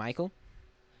would be Michael.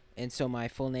 And so my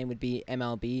full name would be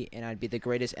MLB, and I'd be the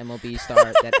greatest MLB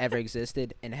star that ever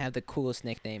existed and have the coolest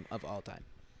nickname of all time.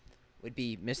 Would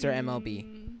be Mr.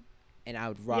 MLB, and I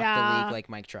would rock the league like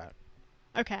Mike Trout.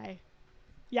 Okay.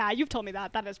 Yeah, you've told me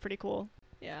that. That is pretty cool.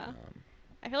 Yeah.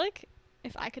 I feel like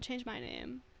if I could change my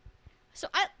name... So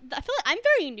I feel like I'm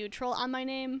very neutral on my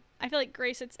name. I feel like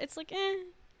Grace, it's like,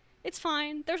 it's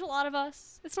fine. There's a lot of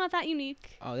us. It's not that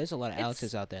unique. Oh, there's a lot of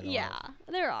Alexes out there in the world. Yeah,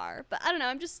 there are. But I don't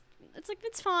know. It's like,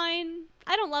 it's fine.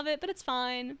 I don't love it, but it's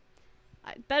fine.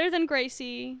 Better than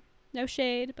Gracie. No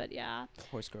shade, but yeah.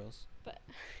 Horse girls. But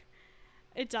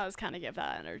It does kind of give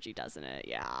that energy, doesn't it?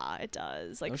 Yeah, it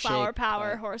does. Like No flower shade, power,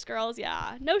 but horse girls.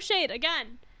 Yeah, no shade.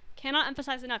 Again, cannot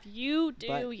emphasize enough. You do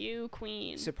But you,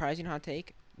 queen. surprising hot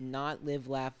take, not live,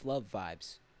 laugh, love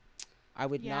vibes. I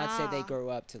would not say they Yeah. grow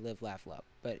up to live, laugh, love.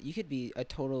 But you could be a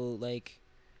total, like,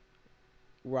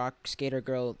 rock skater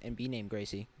girl and be named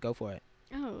Gracie. Go for it.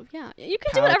 Oh yeah, you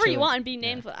can do Power whatever to you it. want and be Yeah.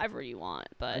 named whatever you want.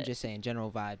 But I'm just saying,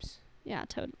 general vibes. yeah,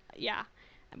 yeah.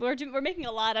 We're making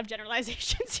a lot of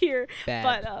generalizations here. Bad.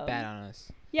 But, Bad on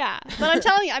us. Yeah, but I'm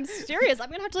telling you, I'm serious. I'm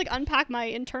gonna have to like unpack my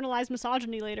internalized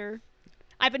misogyny later.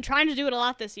 I've been trying to do it a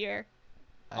lot this year.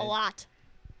 A lot.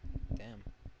 Damn.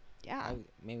 Yeah.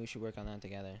 Maybe we should work on that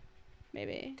together.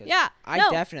 Maybe. 'Cause Yeah. I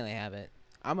no. definitely have it.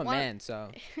 I'm a What? man,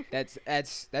 so that's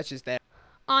just that.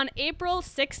 On April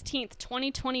 16th,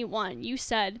 2021, you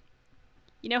said,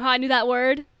 you know how I knew that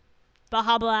word?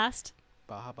 Baja Blast.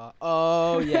 Baja.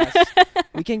 Oh yes.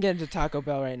 We can get into Taco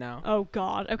Bell right now. Oh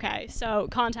God. Okay. So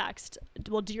context.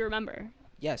 Well, do you remember?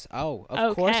 Yes. Oh,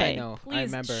 of course I know. Please I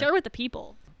remember. share with the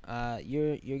people.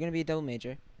 You're gonna be a double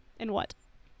major, In what?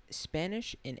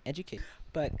 Spanish and education.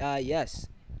 But yes,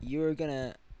 you're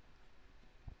gonna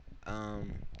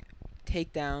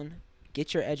take down,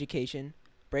 get your education,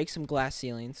 break some glass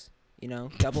ceilings. You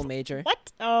know, double major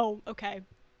What? Oh, okay.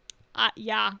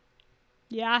 Yeah.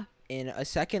 Yeah. in a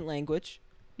second language.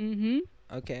 Mm-hmm.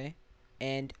 Okay,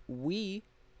 and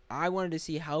I wanted to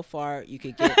see how far you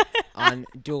could get on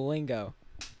Duolingo.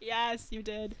 Yes, you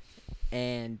did.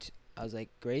 And I was like,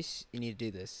 Grace, you need to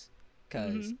do this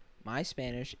because Mhm. my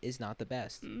Spanish is not the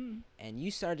best. Mm. And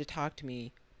you started to talk to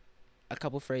me a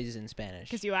couple phrases in Spanish.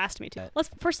 Because you asked me to. But- Well,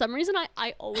 for some reason,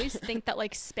 I always think that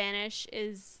like Spanish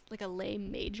is like a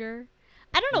lame major.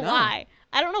 I don't know No. why.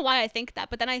 I don't know why I think that.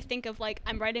 But then I think of like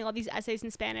I'm writing all these essays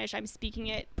in Spanish. I'm speaking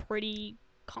it pretty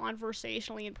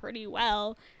conversationally and pretty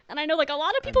well. And I know like a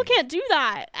lot of people can't do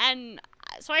that. And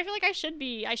so I feel like I should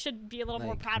be a little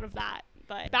more Like- proud of that.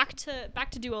 But back to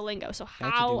Duolingo. So to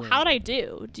how'd Duolingo. I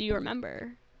do? Do you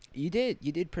remember? You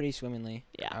did pretty swimmingly.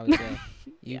 Yeah. I would say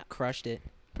you Yeah. crushed it.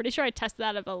 Pretty sure I tested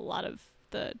out of a lot of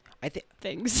the I think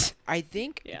things.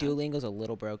 yeah. Duolingo's a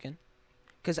little broken,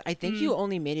 because I think Mm. you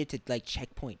only made it to like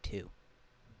checkpoint 2.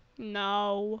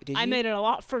 No, Did I you? made it a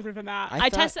lot further than that. I I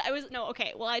thought- tested. I was no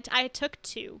okay. Well, I took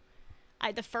 2.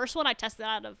 The first one I tested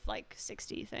out of like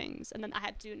 60 things, and then I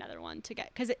had to do another one to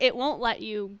get because it won't let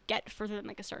you get further than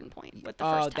like a certain point with the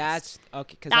Oh, first test. that's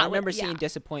okay. Because That I would- remember yeah. seeing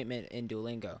disappointment in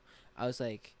Duolingo. I was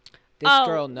like, this Oh,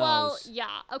 girl knows. well,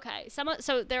 yeah, okay.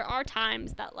 So there are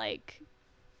times that like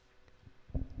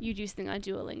you do something on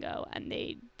Duolingo and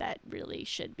that really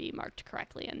should be marked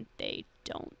correctly, and they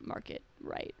don't mark it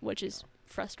right, which is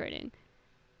frustrating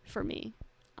for me.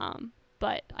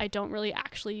 But I don't really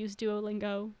actually use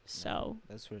Duolingo, so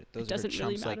Those are doesn't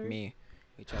really chumps like matter. me.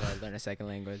 We try to learn a second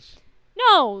language.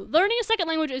 no, learning a second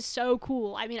language is so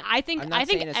cool. I mean, I think I'm not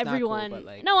saying it's not cool, everyone. but,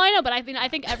 like- No, I know, but I mean, I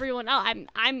think everyone. No, I'm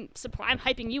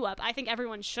hyping you up. I think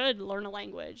everyone should learn a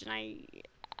language, and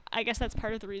I guess that's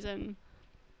part of the reason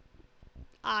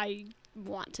I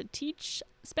want to teach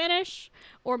Spanish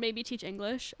or maybe teach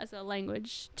English as a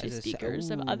language to As a speakers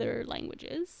of ooh. other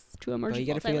languages, to But emerging you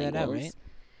gotta figure that out, multilinguals. right?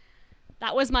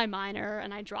 That was my minor,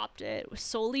 and I dropped it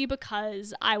solely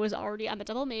because I'm a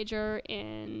double major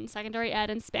in secondary ed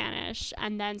and Spanish,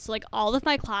 and then so like all of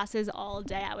my classes all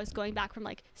day I was going back from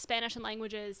like Spanish and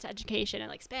languages to education and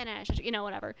like Spanish,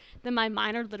 whatever. Then my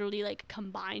minor literally like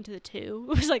combined to the two.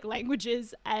 It was like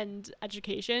languages and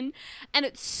education, and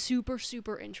it's super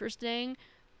super interesting,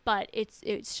 but it's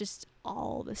just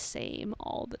all the same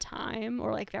all the time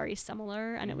or like very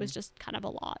similar, and it was just kind of a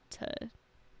lot to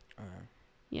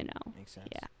Makes sense.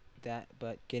 Yeah.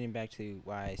 But getting back to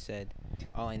why I said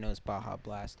all I know is Baja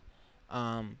Blast.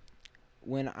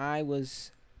 When I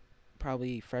was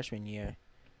probably freshman year,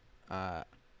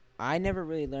 I never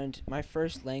really learned my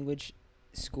first language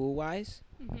school-wise,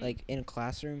 Mhm. like in a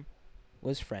classroom,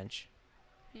 was French.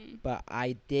 Mm. But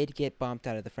I did get bumped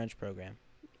out of the French program.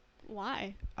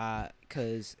 Why?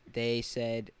 'Cause they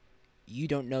said, you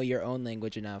don't know your own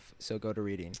language enough, so go to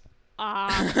reading.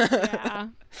 Yeah.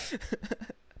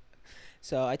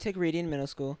 So I took reading in middle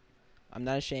school. I'm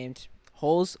not ashamed.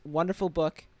 Hole's wonderful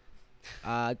book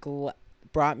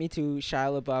brought me to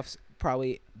Shia LaBeouf's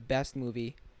probably best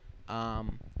movie.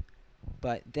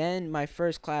 But then my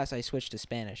first class, I switched to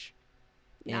Spanish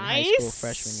in high school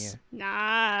freshman year.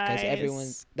 Nice.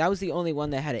 Because that was the only one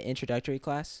that had an introductory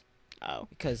class. Oh.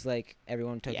 Because like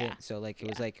everyone took Yeah. it, so like it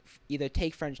was Yeah. like either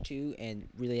take French 2 and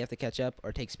really have to catch up,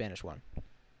 or take Spanish 1.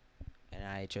 And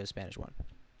I chose Spanish 1.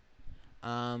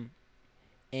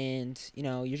 And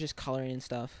you're just coloring and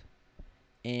stuff.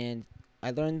 And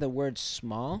I learned the word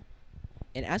small,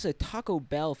 And as a Taco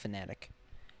Bell fanatic,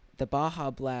 the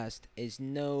Baja Blast is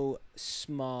no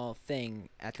small thing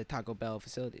at the Taco Bell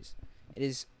facilities. It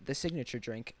is the signature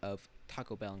drink of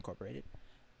Taco Bell Incorporated.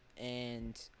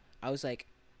 And I was like,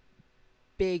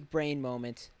 big brain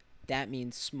moment. That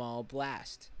means small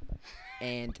blast.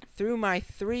 And through my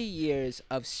 3 years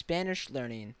of Spanish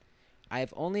learning, I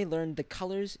have only learned the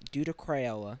colors due to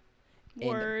Crayola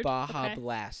in Baja Okay.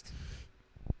 Blast.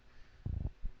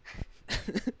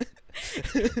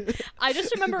 I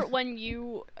just remember when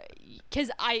you, because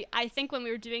I think when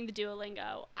we were doing the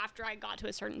Duolingo, after I got to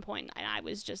a certain point, and I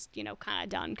was just, kind of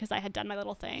done because I had done my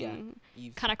little thing,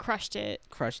 kind of crushed it,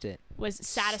 was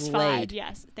satisfied. Slayed.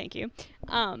 Yes, thank you.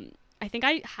 I think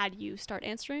I had you start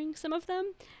answering some of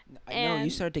them. No, you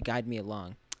started to guide me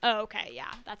along. Oh, okay,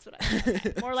 yeah, that's what I meant.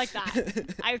 Okay, more like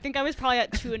that. I think I was probably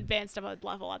at too advanced of a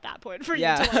level at that point for you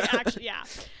to like actually, yeah.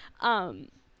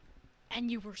 And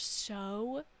you were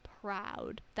so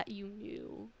proud that you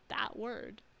knew that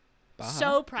word. Baja?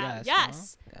 So proud.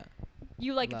 Yes. Yeah.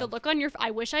 You like the look on your.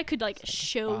 I wish I could like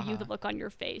show Baja. you the look on your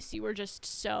face. You were just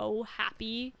so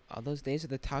happy. All those days of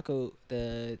the taco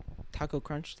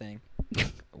crunch thing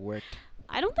worked.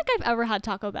 I don't think I've ever had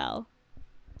Taco Bell.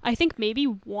 I think maybe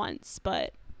once,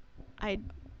 but I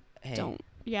don't.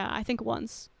 Yeah, I think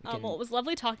once. Well, it was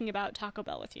lovely talking about Taco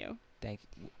Bell with you. Thank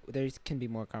you. There can be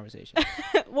more conversation.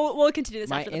 We'll continue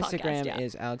this after the podcast. My Instagram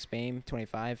is Alex Boehm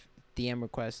 25. DM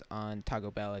request on Taco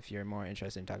Bell if you're more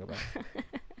interested in Taco Bell.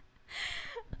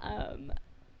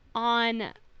 On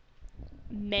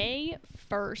May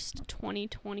 1st,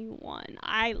 2021,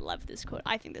 I love this quote.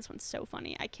 I think this one's so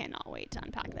funny. I cannot wait to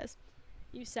unpack this.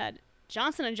 You said,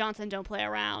 Johnson & Johnson don't play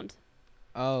around.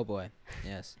 Oh, boy.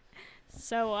 Yes.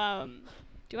 So,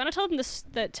 do you want to tell them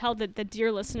tell the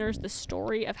dear listeners the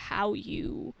story of how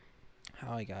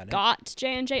I got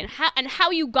J&J and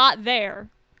how you got there?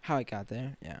 How I got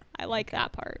there, yeah. I like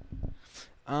that part.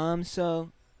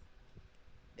 So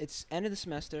it's end of the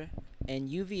semester, and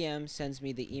UVM sends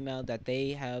me the email that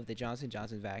they have the Johnson &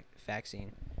 Johnson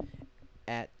vaccine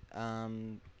at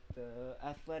the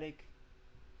athletic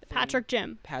Patrick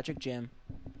Gym,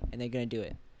 and they're gonna do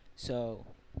it. So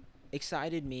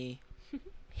excited me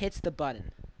hits the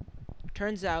button.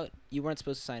 Turns out you weren't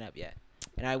supposed to sign up yet,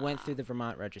 and I went through the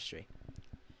Vermont registry,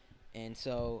 and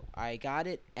so I got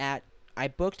it I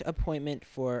booked appointment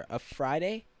for a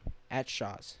Friday at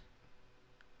Shaw's.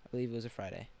 I believe it was a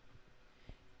Friday.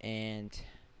 And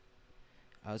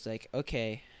I was like,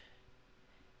 okay.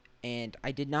 And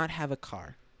I did not have a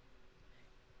car.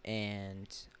 And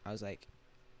I was like,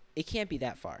 it can't be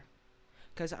that far.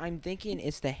 Because I'm thinking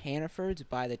it's the Hannafords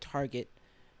by the Target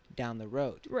down the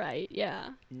road. Right,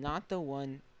 yeah. Not the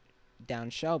one down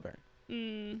Shelburne.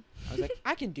 I was like,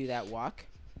 I can do that walk.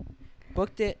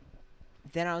 Booked it.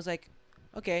 Then I was like,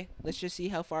 okay, let's just see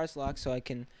how far it's locked so I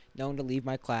can know when to leave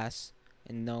my class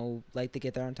and know, like, to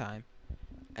get there on time.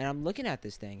 And I'm looking at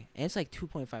this thing, and it's like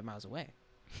 2.5 miles away.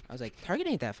 I was like, Target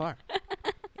ain't that far.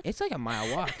 It's like a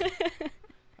mile walk.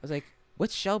 I was like,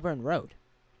 what's Shelburne Road?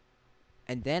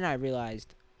 And then I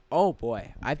realized, oh,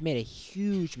 boy, I've made a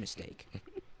huge mistake.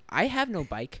 I have no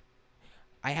bike.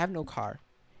 I have no car.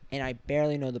 And I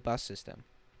barely know the bus system.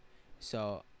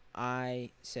 So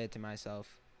I said to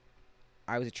myself,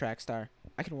 I was a track star.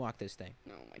 I can walk this thing.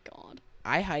 Oh, my God.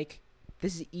 I hike.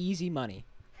 This is easy money.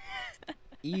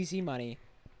 Easy money.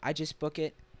 I just book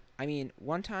it. I mean,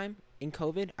 one time in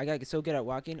COVID, I got so good at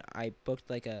walking, I booked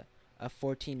like a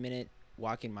 14-minute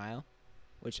walking mile,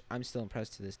 which I'm still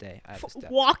impressed to this day. I have to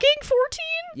step. Walking 14?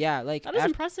 Yeah, like. That is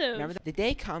impressive. Remember the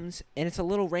day comes, and it's a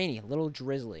little rainy, a little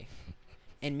drizzly.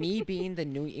 And me being the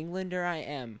New Englander I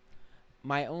am,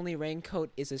 my only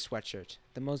raincoat is a sweatshirt,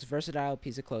 the most versatile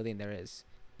piece of clothing there is.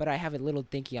 But I have a little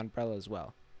dinky umbrella as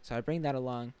well. So I bring that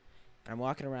along, and I'm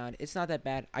walking around. It's not that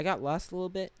bad. I got lost a little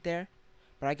bit there,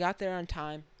 but I got there on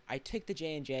time. I took the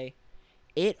J&J.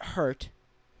 It hurt.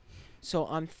 So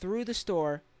I'm through the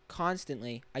store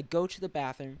constantly. I go to the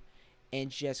bathroom and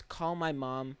just call my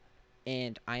mom,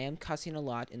 and I am cussing a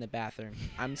lot in the bathroom.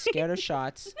 I'm scared of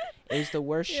shots. It was the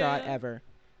worst shot ever.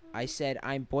 I said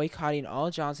I'm boycotting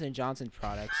all Johnson & Johnson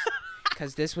products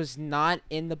because this was not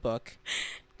in the book.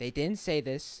 They didn't say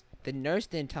this. The nurse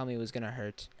didn't tell me it was going to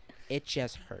hurt. It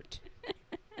just hurt.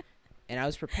 And I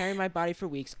was preparing my body for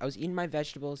weeks. I was eating my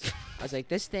vegetables. I was like,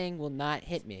 this thing will not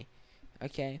hit me.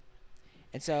 Okay?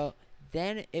 And so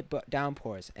then it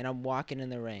downpours, and I'm walking in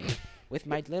the rain with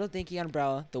my little dinky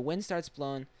umbrella. The wind starts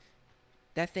blowing.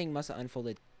 That thing must have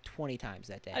unfolded 20 times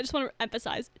that day. I just want to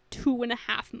emphasize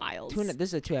 2.5 miles.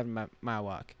 This is a 2.5 mile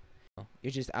walk.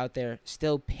 You're just out there,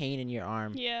 still pain in your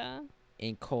arm. Yeah.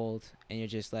 And cold, and you're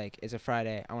just like, it's a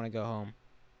Friday. I want to go home.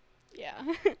 Yeah.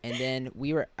 And then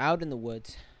we were out in the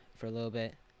woods for a little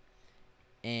bit,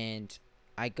 and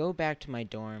I go back to my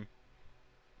dorm.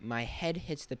 My head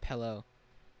hits the pillow,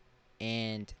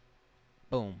 and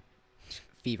boom,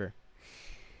 fever.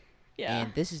 Yeah.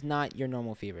 And this is not your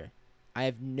normal fever. I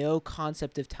have no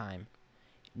concept of time,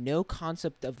 no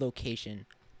concept of location.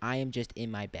 I am just in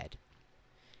my bed.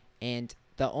 And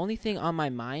the only thing on my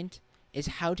mind is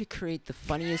how to create the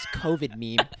funniest COVID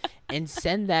meme and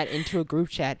send that into a group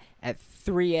chat at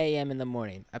 3 a.m. in the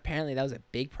morning. Apparently, that was a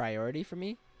big priority for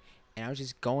me. And I was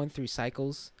just going through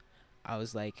cycles. I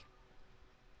was like,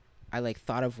 I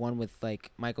thought of one with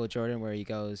like Michael Jordan where he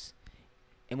goes,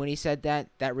 and when he said that,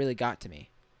 that really got to me.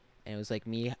 And it was like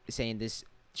me saying this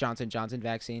Johnson & Johnson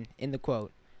vaccine in the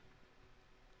quote.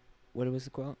 What was the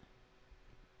quote?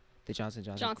 The Johnson &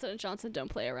 Johnson. Johnson & Johnson, don't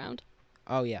play around.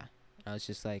 Oh, yeah. I was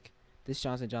just like, this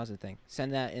Johnson & Johnson thing.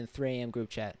 Send that in 3 a.m. group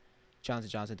chat. Johnson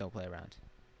 & Johnson, don't play around.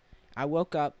 I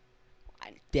woke up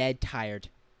dead tired.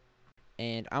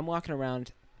 And I'm walking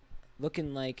around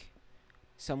looking like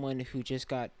someone who just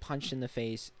got punched in the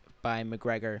face by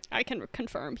McGregor. I can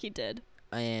confirm he did.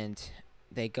 And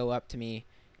they go up to me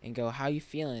and go, how you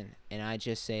feeling? And I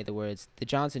just say the words, the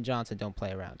Johnson & Johnson, don't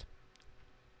play around.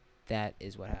 That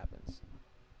is what happens.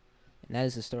 And that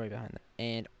is the story behind that.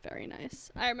 And very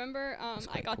nice. I remember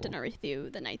I got dinner with you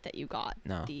the night that you got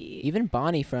even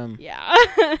Bonnie from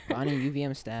Bonnie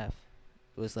UVM staff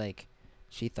was like,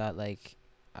 she thought like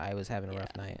I was having a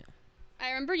rough night.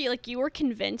 I remember you were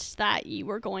convinced that you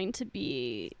were going to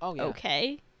be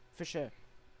okay. For sure.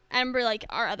 I remember like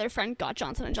our other friend got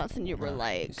Johnson & Johnson. You were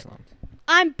like,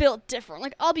 I'm built different.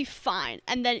 Like I'll be fine.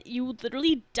 And then you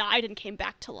literally died and came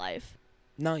back to life.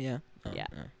 No, yeah.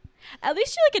 At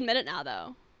least you like admit it now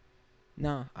though.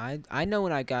 No, I know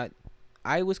when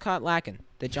I was caught lacking.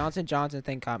 The Johnson & Johnson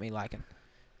thing caught me lacking.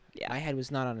 Yeah. My head was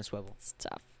not on a swivel. It's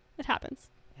tough. It happens.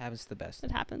 It happens to the best.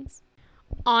 It happens.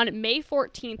 On May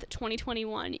 14th,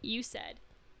 2021, you said,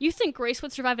 you think Grace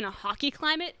would survive in a hockey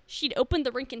climate? She'd open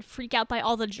the rink and freak out by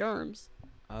all the germs.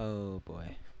 Oh,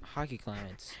 boy. Hockey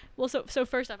climates. Well, so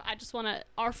first off, I just want to,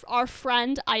 our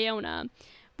friend Iona,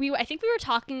 I think we were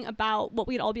talking about what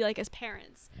we'd all be like as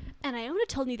parents. And Iona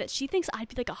told me that she thinks I'd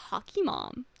be like a hockey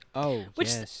mom. Oh,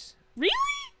 yes. Really?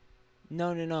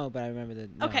 No, but I remember that.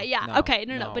 Okay, yeah. Okay,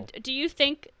 no. But do you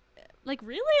think, like,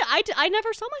 really? I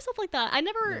never saw myself like that. I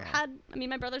never had, I mean,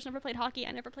 my brothers never played hockey.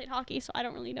 I never played hockey, so I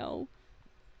don't really know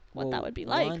what that would be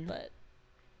like. But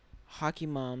hockey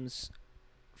moms,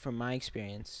 from my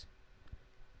experience,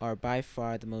 are by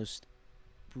far the most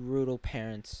brutal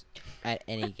parents at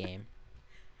any game.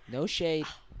 No shade,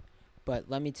 but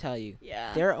let me tell you,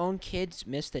 their own kids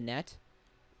miss the net.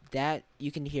 That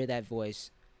you can hear that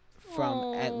voice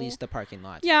from at least the parking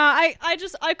lot. Yeah,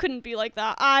 I couldn't be like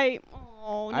that.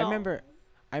 No. I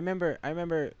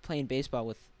remember playing baseball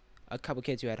with a couple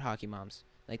kids who had hockey moms.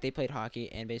 Like they played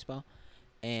hockey and baseball,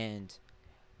 and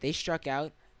they struck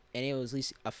out, and it was at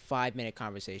least a 5-minute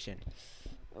conversation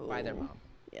by their mom.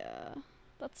 Yeah,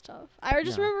 that's tough. I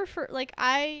just remember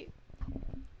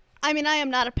I mean, I am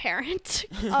not a parent,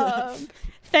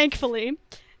 thankfully.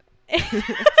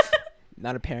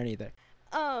 Not a parent either.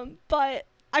 But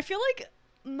I feel like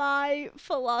my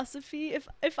philosophy,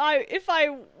 if I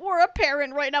were a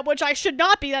parent right now, which I should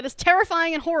not be, that is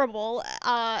terrifying and horrible,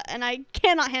 and I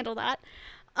cannot handle that.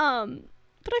 But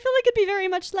I feel like it'd be very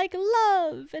much like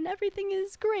love, and everything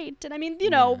is great. And I mean, you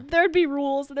know, there'd be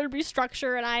rules, there'd be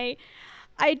structure, and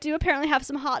I do apparently have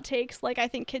some hot takes. Like, I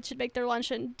think kids should make their lunch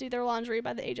and do their laundry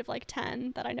by the age of, like,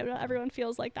 10. That I know not everyone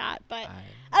feels like that. But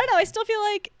I don't know. I still feel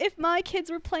like if my kids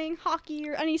were playing hockey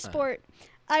or any sport,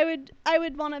 I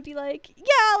would want to be like,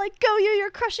 yeah, like, go you.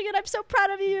 You're crushing it. I'm so proud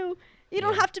of you. You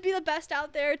don't have to be the best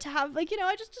out there to have, like, you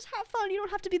know, just have fun. You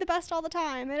don't have to be the best all the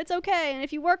time. And it's okay. And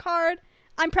if you work hard,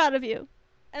 I'm proud of you.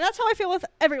 And that's how I feel with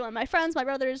everyone. My friends, my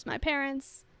brothers, my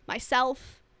parents,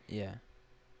 myself. Yeah.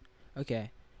 Okay.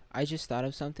 I just thought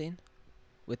of something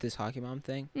with this hockey mom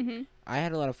thing. Mm-hmm. I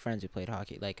had a lot of friends who played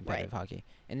hockey, like competitive hockey,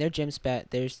 and their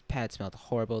their pads smelled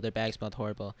horrible, their bags smelled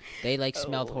horrible, they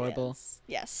smelled horrible.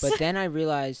 Yes. But then I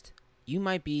realized you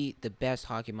might be the best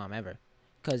hockey mom ever,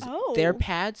 because their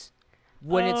pads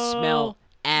wouldn't smell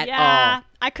at all. Yeah,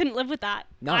 I couldn't live with that.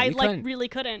 No, I you couldn't. Really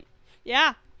couldn't.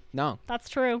 Yeah. No. That's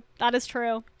true. That is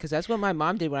true. Because that's what my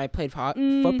mom did when I played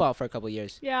football for a couple of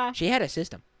years. Yeah. She had a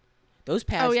system. Those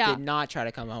pads did not try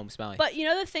to come home smelling. But you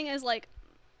know the thing is, like,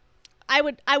 I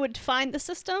would find the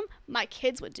system. My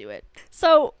kids would do it.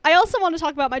 So I also want to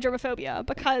talk about my germophobia,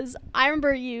 because I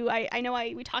remember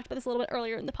we talked about this a little bit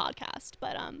earlier in the podcast,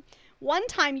 but one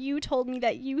time you told me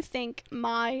that you think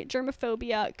my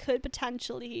germophobia could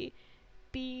potentially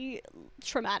be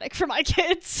traumatic for my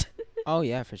kids. Oh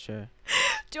yeah, for sure.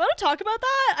 Do you want to talk about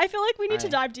that? I feel like we need to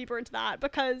dive deeper into that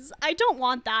because I don't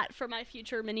want that for my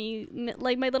future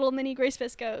like my little mini Grace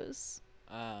Viscos.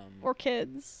 Or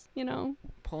kids, you know.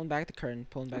 Pulling back the curtain.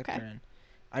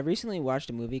 I recently watched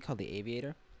a movie called The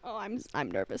Aviator. Oh,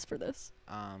 I'm nervous for this.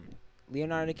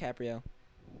 Leonardo DiCaprio,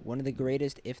 one of the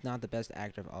greatest, if not the best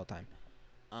actor of all time.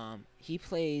 He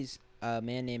plays a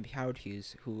man named Howard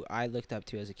Hughes, who I looked up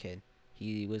to as a kid.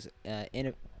 He was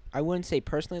I wouldn't say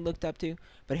personally looked up to,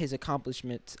 but his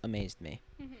accomplishments amazed me.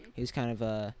 Mm-hmm. He was kind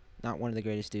of not one of the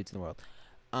greatest dudes in the world.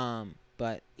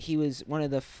 But he was one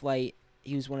of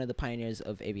the pioneers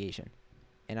of aviation.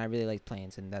 And I really like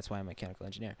planes, and that's why I'm a mechanical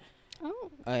engineer. Oh.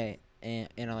 And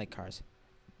I like cars.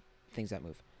 Things that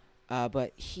move.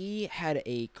 But he had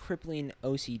a crippling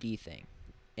OCD thing.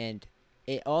 And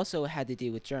it also had to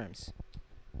do with germs.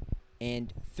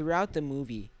 And throughout the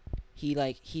movie,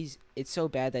 it's so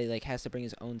bad that he has to bring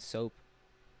his own soap.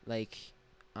 And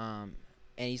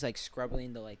he's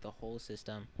scrubbing the whole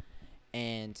system.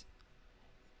 And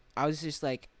I was just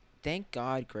like, thank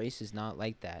God Grace is not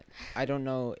like that. I don't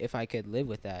know if I could live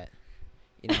with that,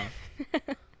 you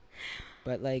know.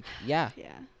 But yeah.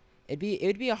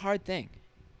 It'd be a hard thing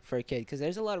for a kid because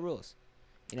there's a lot of rules,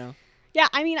 you know. Yeah,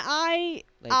 I mean,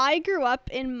 I grew up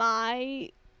in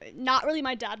not really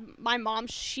my dad, my mom.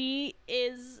 She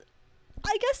is,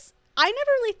 I guess, I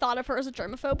never really thought of her as a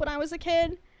germaphobe when I was a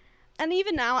kid. And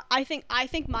even now, I think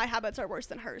my habits are worse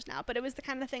than hers now. But it was the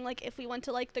kind of thing, if we went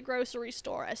to, the grocery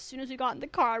store, as soon as we got in the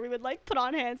car, we would, put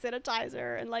on hand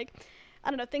sanitizer and, I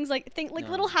don't know, things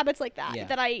little habits like that. Yeah.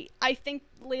 That I think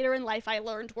later in life I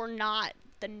learned were not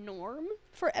the norm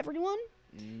for everyone,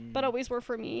 but always were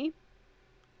for me.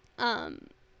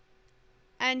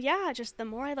 And yeah, just the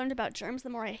more I learned about germs,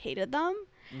 the more I hated them.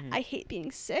 Mm-hmm. I hate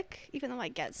being sick, even though I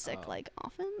get sick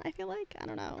often. I feel like I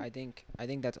don't know. I think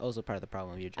that's also part of the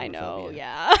problem with your germophobia. I know,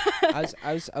 yeah.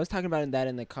 I was talking about that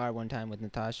in the car one time with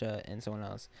Natasha and someone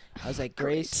else. I was like,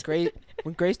 Grace,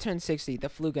 when Grace turns 60, the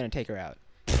flu gonna take her out.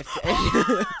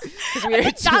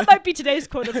 That might be today's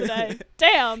quote of the day.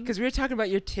 Damn. Because we were talking about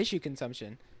your tissue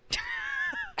consumption.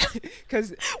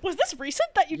 Was this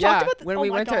recent that you talked about? When we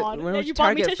went to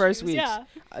Target first week,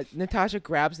 Natasha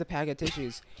grabs the pack of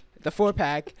tissues, the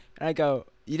 4-pack, and I go,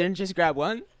 "You didn't just grab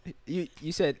one?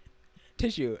 You said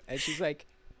tissue," and she's like,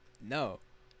 "No."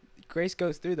 Grace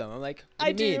goes through them. I'm like,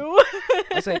 what do you mean?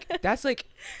 I was like, that's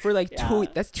for 2.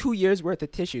 That's 2 years worth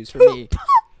of tissues for me.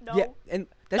 No, yeah, and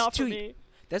that's not for me.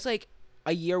 That's a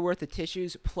year worth of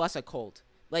tissues plus a cold.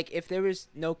 If there was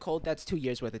no cold, that's 2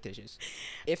 years worth of tissues,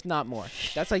 if not more.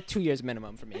 That's 2 years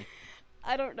minimum for me.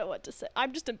 I don't know what to say.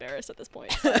 I'm just embarrassed at this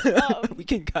point. We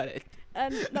can cut it.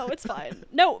 And no, it's fine.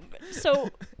 No, so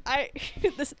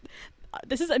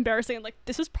this is embarrassing, and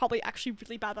this was probably actually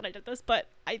really bad that I did this, but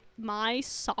my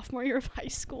sophomore year of high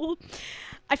school,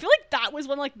 I feel like that was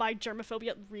when my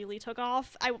germophobia really took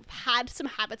off. I had some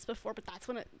habits before, but that's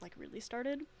when it really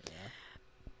started. Yeah.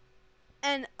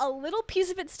 And a little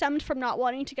piece of it stemmed from not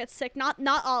wanting to get sick. Not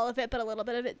all of it, but a little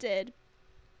bit of it did.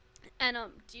 And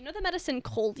do you know the medicine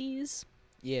Coldies?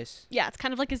 Yes. Yeah, it's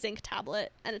kind of like a zinc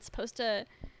tablet, and it's supposed to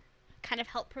kind of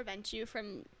help prevent you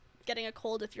from getting a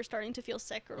cold if you're starting to feel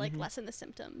sick or lessen the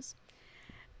symptoms.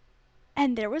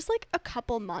 And there was a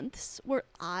couple months where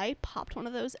I popped one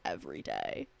of those every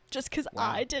day just because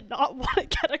I did not want to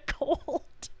get a cold.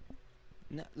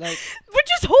 No, which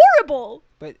is horrible.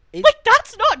 But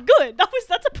that's not good.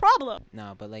 That's a problem.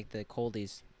 No, but the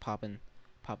Coldies popping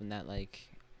that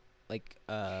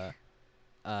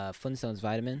Flintstones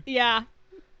vitamin. Yeah.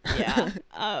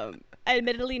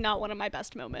 Admittedly, not one of my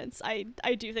best moments. I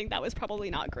do think that was probably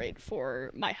not great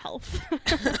for my health.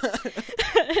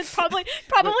 It's probably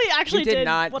actually did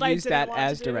not what use I that want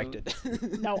as to do. directed.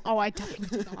 No, I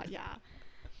definitely did not.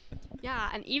 Yeah,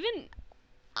 and even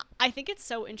I think it's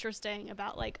so interesting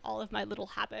about all of my little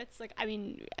habits. I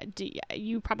mean,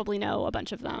 you probably know a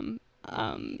bunch of them.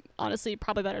 Honestly,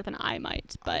 probably better than I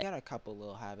might. But I got a couple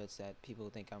little habits that people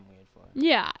think I'm weird for.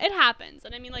 Yeah, it happens,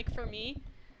 and I mean, for me,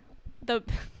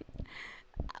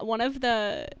 one of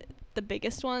the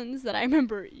biggest ones that I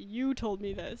remember, you told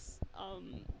me this.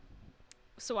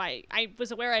 So I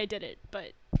was aware I did it,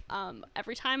 but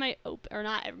every time I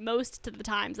most of the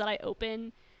times that I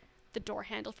open the door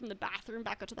handle from the bathroom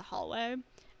back out to the hallway, and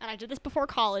I did this before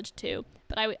college too,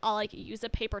 but I'll use a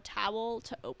paper towel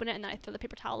to open it, and then I throw the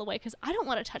paper towel away because I don't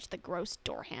want to touch the gross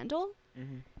door handle.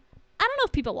 Mm-hmm. I don't know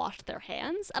if people washed their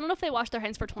hands. I don't know if they washed their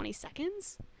hands for 20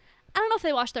 seconds. I don't know if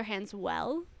they washed their hands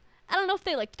well. I don't know if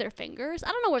they licked their fingers.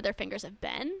 I don't know where their fingers have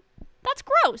been. That's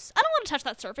gross. I don't want to touch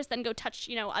that surface, then go touch,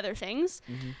 other things.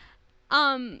 Mm-hmm.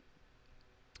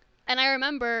 And I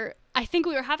remember, I think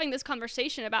we were having this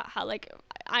conversation about how, like,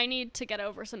 I need to get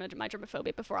over some of my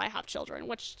germophobia before I have children,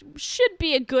 which should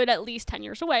be a good at least 10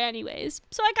 years away anyways.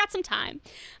 So I got some time.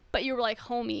 But you were like,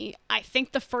 homie, I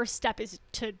think the first step is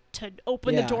to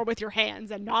open the door with your hands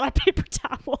and not a paper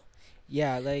towel.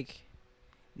 Yeah, like,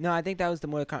 no, I think that was the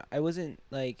more, I wasn't,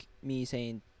 like, me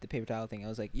saying the paper towel thing. I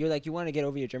was like, you're like, you want to get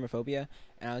over your germophobia?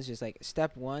 And I was just like,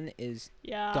 step one is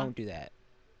don't do that.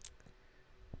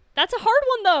 That's a hard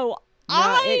one, though.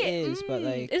 No, it is, but,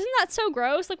 like, isn't that so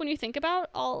gross? Like, when you think about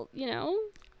all,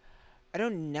 I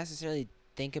don't necessarily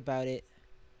think about it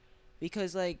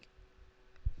because, like,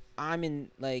 I'm in,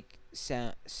 like,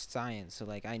 science, so,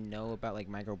 like, I know about, like,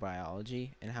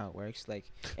 microbiology and how it works.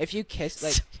 Like, if you kiss,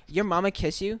 like, your mama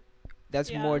kiss you,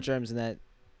 that's more germs than that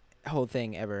whole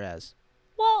thing ever has.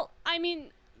 Well, I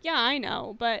mean, yeah, I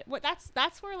know, but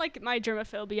that's where, like, my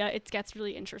germophobia, it gets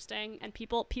really interesting, and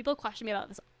people question me about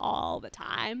this all the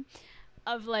time,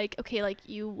 of, like, okay, like,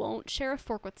 you won't share a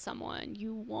fork with someone,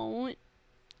 you won't,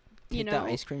 Take the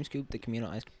ice cream scoop, the communal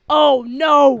ice cream. Oh,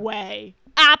 no way.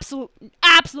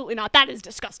 Absolutely not. That is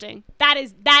disgusting. That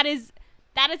is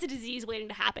a disease waiting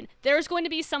to happen. There's going to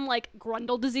be some, like,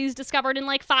 Grundle disease discovered in,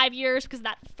 like, 5 years because of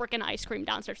that freaking ice cream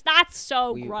downstairs. That's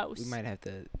so gross. We might have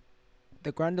to.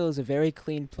 The Grundle is a very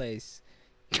clean place.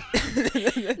 No,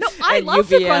 I love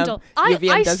the Grundle.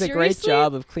 UVM does a great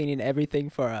job of cleaning everything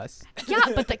for us. Yeah,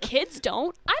 but the kids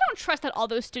don't. I don't trust that all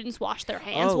those students wash their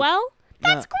hands well.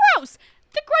 That's gross.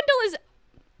 The Grundle is...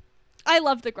 I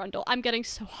love the Grundle. I'm getting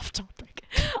so off topic.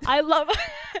 I love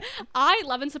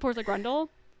and support the Grundle.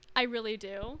 I really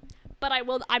do. But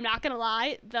I'm not going to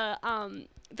lie.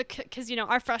 Because,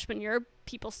 our freshman year,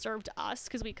 people served us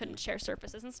because we couldn't share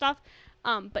surfaces and stuff.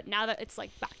 But now that it's,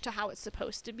 like, back to how it's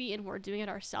supposed to be and we're doing it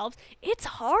ourselves, it's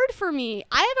hard for me.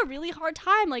 I have a really hard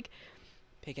time, like,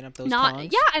 picking up those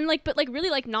tongs. Yeah, and, like, but, like, really,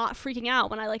 like, not freaking out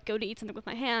when I, like, go to eat something with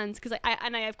my hands. Because I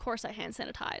of course, I hand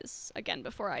sanitize again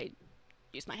before I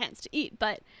use my hands to eat.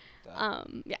 But,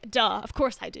 of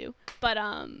course I do. But,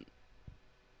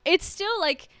 it's still,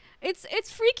 like,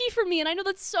 it's freaky for me. And I know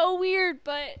that's so weird,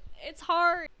 but it's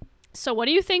hard. So what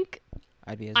do you think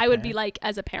I would be like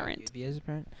as a parent? You'd be as a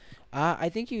parent? I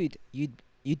think you'd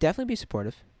definitely be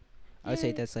supportive. I would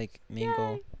say that's, like, main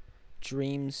goal.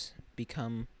 Dreams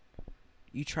become...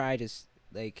 You try to,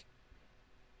 like,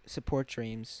 support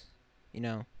dreams,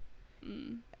 to,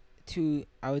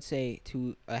 I would say,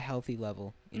 to a healthy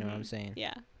level. You know what I'm saying?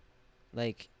 Yeah.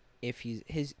 Like, if his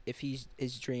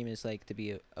dream is, like, to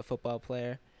be a football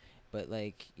player, but,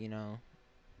 like,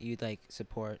 you'd, like,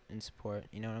 support, you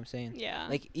know what I'm saying? Yeah.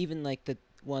 Like, even, like, the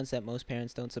ones that most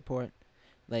parents don't support,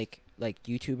 like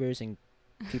YouTubers and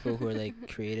people who are, like,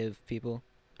 creative people,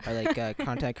 or, like,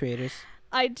 content creators.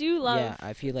 I do love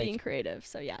I feel being creative,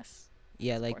 so yes.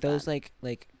 Yeah, like those that.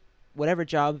 like whatever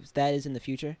jobs that is in the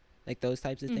future, like those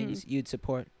types of things you'd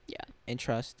support and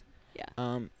trust.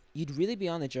 Yeah. You'd really be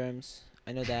on the germs.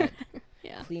 I know that.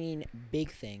 Yeah. Cleaning,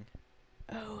 big thing.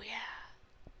 Oh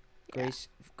yeah.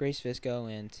 Grace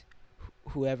Visco and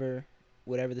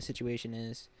whatever the situation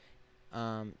is,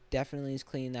 definitely is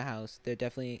cleaning the house. They're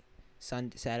definitely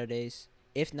Saturdays,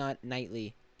 if not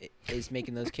nightly, is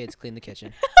making those kids clean the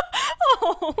kitchen.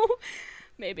 Oh,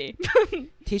 maybe.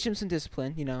 Teach them some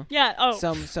discipline, Yeah. Oh.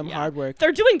 Some hard work.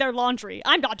 They're doing their laundry.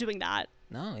 I'm not doing that.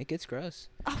 No, it gets gross.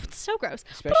 Oh, it's so gross.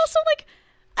 But also, like,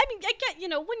 I mean, I get,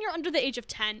 when you're under the age of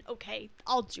 10, okay,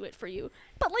 I'll do it for you.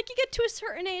 But, like, you get to a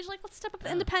certain age, like, let's step up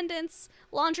to independence.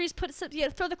 Laundry's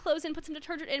throw the clothes in, put some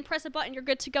detergent in, press a button, you're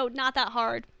good to go. Not that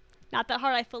hard. Not that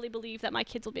hard. I fully believe that my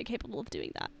kids will be capable of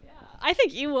doing that. Yeah. I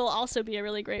think you will also be a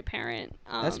really great parent.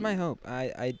 That's my hope.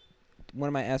 One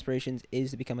of my aspirations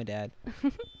is to become a dad,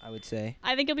 I would say.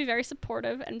 I think you'll be very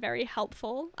supportive and very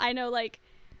helpful. I know, like,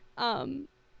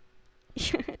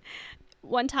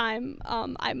 one time,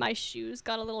 my shoes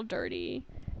got a little dirty,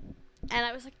 and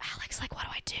I was like, Alex, like, what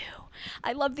do I do?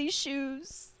 I love these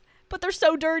shoes, but they're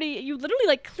so dirty. You literally,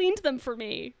 like, cleaned them for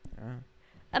me.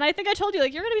 And I think I told you,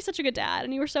 like, you're going to be such a good dad,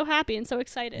 and you were so happy and so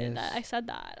excited that I said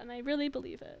that, and I really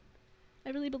believe it.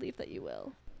 I really believe that you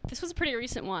will. This was a pretty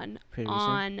recent one.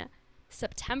 On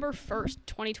September 1st,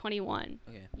 2021,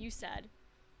 you said,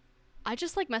 I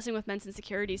just like messing with men's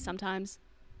insecurities sometimes.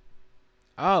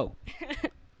 Oh.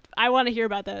 I want to hear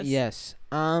about this. Yes.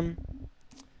 Sounds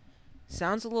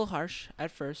a little harsh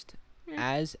at first.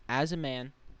 As a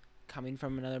man, coming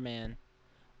from another man,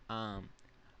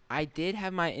 I did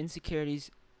have my insecurities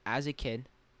as a kid.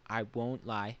 I won't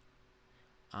lie.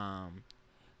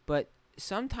 But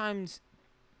sometimes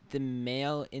the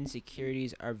male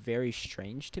insecurities are very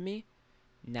strange to me.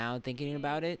 Now thinking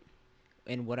about it,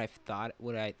 and what I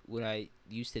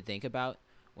used to think about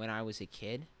when I was a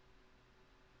kid,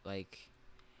 like,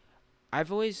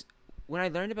 I've always, when I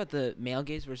learned about the male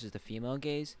gaze versus the female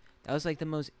gaze, that was like the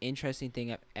most interesting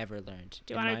thing I've ever learned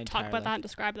Do you in my want to talk entire about that life. and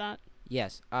describe that?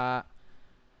 Yes.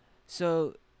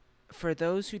 So for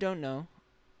those who don't know,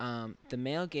 the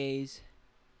male gaze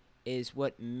is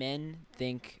what men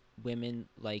think women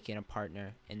like in a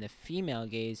partner, and the female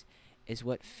gaze is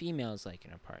what females like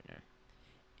in a partner.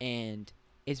 And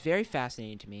it's very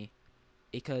fascinating to me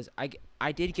because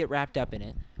I did get wrapped up in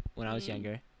it when I was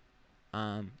younger.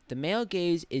 The male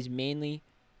gaze is mainly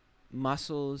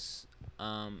muscles,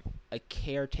 a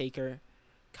caretaker,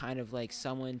 kind of like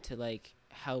someone to like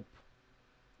help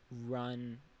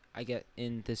run. I get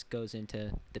in this goes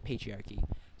into the patriarchy.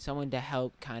 Someone to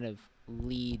help kind of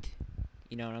lead.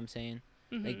 You know what I'm saying?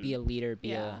 Like be a leader,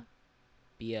 be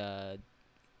a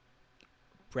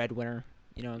breadwinner.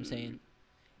 You know what I'm saying?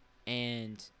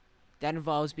 And that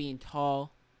involves being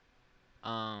tall,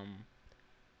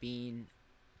 being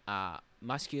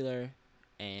muscular,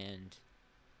 and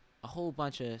a whole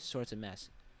bunch of sorts of mess.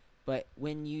 But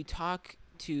when you talk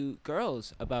to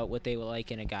girls about what they will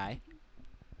like in a guy,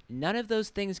 none of those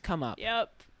things come up.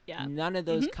 Yep. Yeah. None of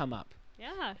those come up.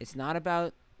 Yeah. It's not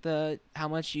about the how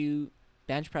much you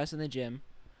bench press in the gym,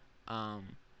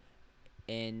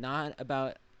 and not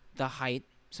about the height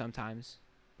sometimes,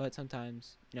 but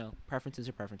sometimes preferences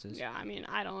are preferences. Yeah, I mean,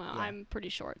 I don't know. Yeah. I'm pretty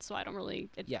short, so I don't really.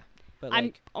 But I'm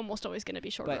like, almost always going to be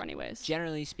shorter, but anyways.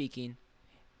 generally speaking,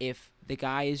 if the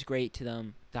guy is great to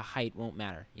them, the height won't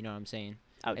matter. You know what I'm saying?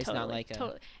 Oh, It's totally. not like a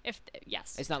totally.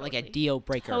 Yes. It's not totally. like a deal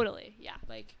breaker. Totally. Yeah.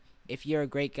 Like if you're a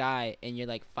great guy and you're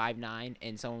like 5'9",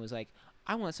 and someone was like,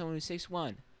 I want someone who's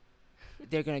 6'1",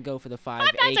 they're gonna go for the 5'8".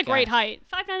 5'9" is a great height.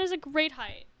 5'9" is a great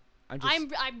height. I'm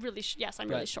really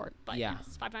short, but yeah.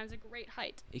 yes, 5'9" is a great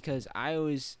height. Because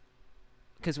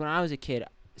when I was a kid,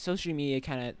 social media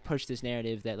kind of pushed this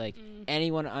narrative that like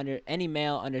any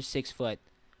male under 6 foot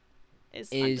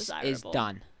is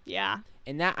done. Yeah.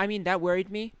 And that worried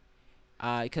me,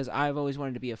 because I've always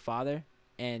wanted to be a father,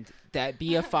 and that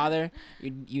be a father,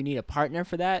 you need a partner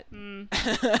for that.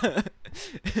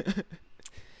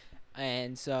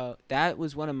 And so that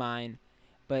was one of mine,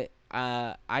 but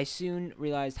I soon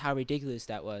realized how ridiculous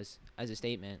that was as a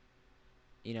statement.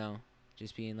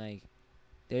 Just being like,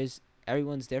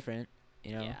 everyone's different.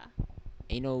 Yeah.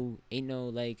 Ain't no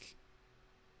like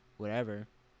whatever.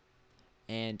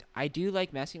 And I do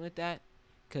like messing with that,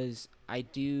 because I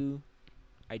do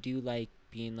like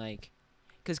being like,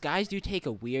 because guys do take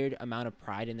a weird amount of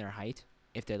pride in their height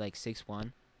if they're like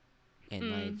 6'1",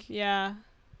 and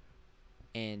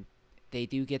and they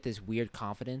do get this weird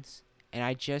confidence, and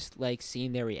I just like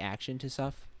seeing their reaction to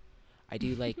stuff. It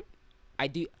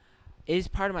is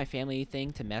part of my family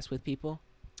thing to mess with people.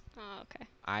 Oh, okay.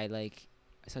 I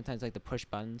sometimes like to push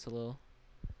buttons a little,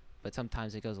 but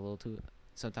sometimes it goes a little too.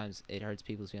 Sometimes it hurts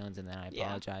people's feelings, and then I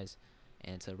apologize,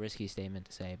 and it's a risky statement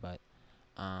to say, but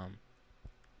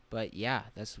yeah,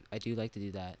 I do like to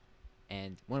do that,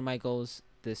 and one of my goals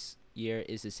this year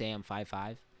is to say I'm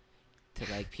 5'5", to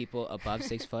like people above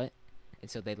 6 foot, and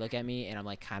so they look at me and I'm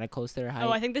like kind of close to their height.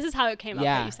 Oh, I think this is how it came up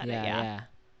that you said it. Yeah.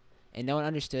 And no one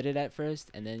understood it at first,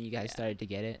 and then you guys started to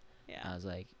get it. Yeah. I was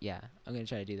like, yeah, I'm gonna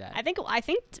try to do that. I think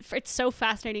it's so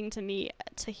fascinating to me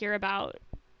to hear about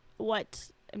what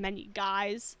many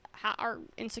guys are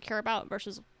insecure about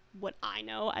versus what I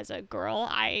know as a girl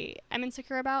I am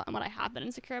insecure about and what I have been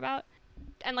insecure about.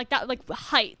 And like that, like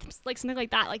height, like something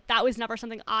like that was never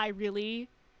something I really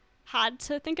had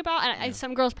to think about. And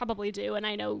some girls probably do. And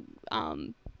I know,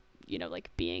 like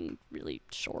being really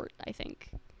short, I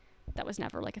think that was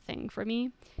never like a thing for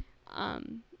me.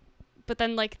 But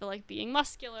then like being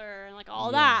muscular and like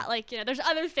all that, like, there's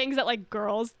other things that like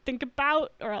girls think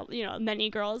about, or, many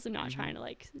girls. I'm not trying to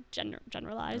like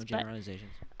generalize, no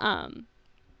generalizations.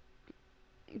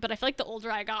 But I feel like the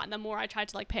older I got and the more I tried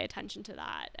to like pay attention to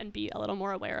that and be a little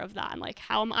more aware of that, and like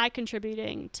how am I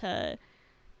contributing to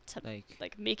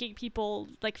like making people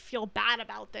like feel bad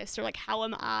about this, or like how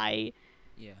am I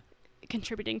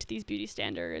contributing to these beauty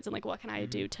standards, and like what can I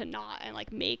do to not, and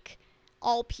like make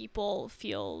all people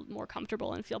feel more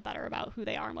comfortable and feel better about who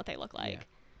they are and what they look like. Yeah.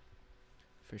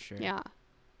 For sure. Yeah.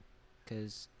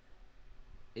 Because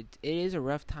it is a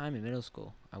rough time in middle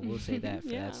school. I will say that for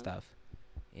that stuff.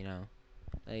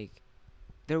 Like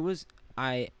there was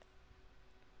I've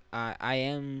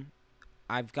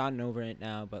gotten over it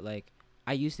now, but like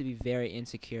I used to be very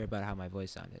insecure about how my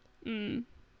voice sounded.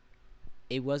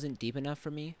 It wasn't deep enough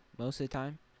for me most of the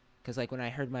time, because like when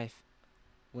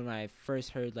I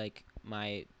first heard like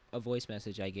a voice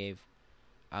message I gave,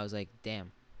 I was like,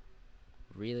 damn,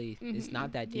 really? It's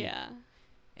not that deep. Yeah.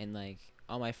 And like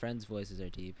all my friends' voices are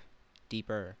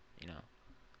deeper, you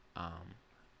know.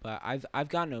 But I've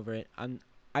gotten over it.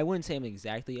 I wouldn't say I'm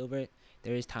exactly over it.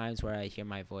 There is times where I hear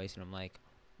my voice and I'm like,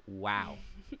 wow,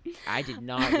 I did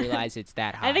not realize it's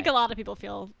that high. I think a lot of people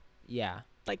feel Yeah.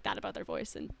 like that about their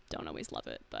voice and don't always love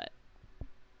it, but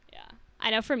yeah.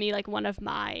 I know for me, like, one of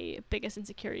my biggest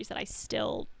insecurities that I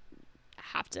still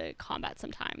have to combat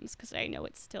sometimes, because I know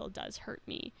it still does hurt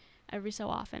me every so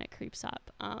often, it creeps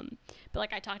up. But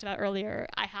like I talked about earlier,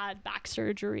 I had back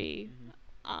surgery.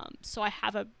 So I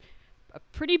have a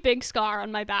pretty big scar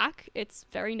on my back. It's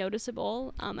very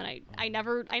noticeable. And I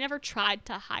never tried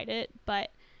to hide it,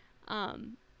 but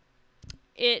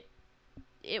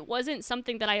it wasn't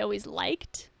something that I always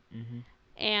liked.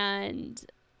 And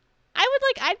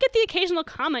I'd get the occasional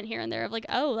comment here and there of like,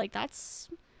 oh, like it's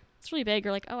really big,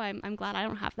 or like, oh, I'm glad I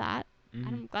don't have that.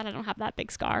 I'm glad I don't have that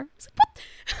big scar. It's like, what?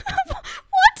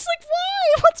 What? Like,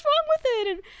 why? What's wrong with it?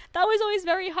 And that was always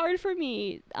very hard for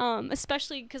me,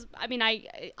 especially because, I mean,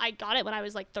 I got it when I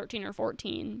was like 13 or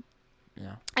 14.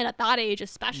 Yeah. And at that age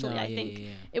especially, I think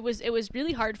it was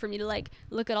really hard for me to like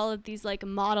look at all of these like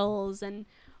models and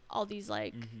all these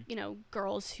like you know,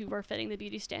 girls who were fitting the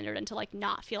beauty standard, and to like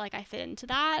not feel like I fit into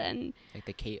that. And like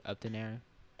the Kate Upton era.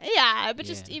 Yeah, but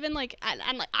just even like,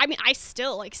 and like, I mean, I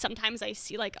still like sometimes I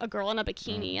see like a girl in a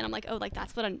bikini and I'm like, oh, like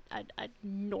that's what a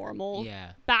normal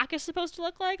back is supposed to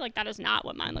look like. Like that is not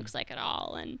what mine looks like at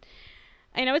all. And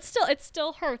I know it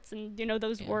still hurts, and you know,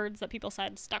 those words that people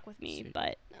said stuck with me.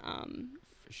 But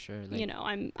for sure, like, you know,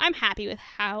 I'm happy with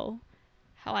how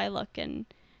I look, and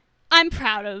I'm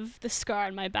proud of the scar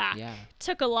on my back. Yeah.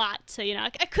 Took a lot to, you know,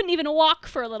 I couldn't even walk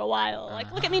for a little while.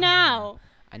 Like, look at me now.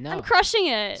 I know. I'm crushing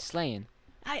it. Slaying.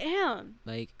 I am.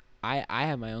 Like I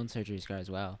have my own surgery scar as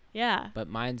well. Yeah. But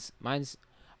mine's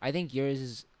I think yours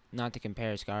is, not to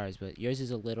compare scars, but yours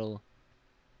is a little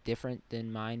different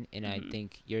than mine, and I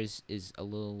think yours is a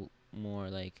little more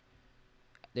like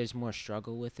there's more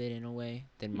struggle with it in a way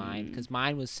than mine, because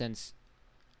mine was since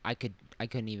I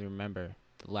couldn't even remember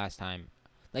the last time.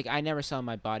 Like I never saw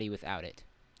my body without it.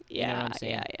 Yeah. You know what I'm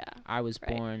saying? Yeah. I was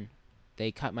born.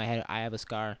 They cut my head. I have a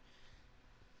scar,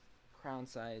 crown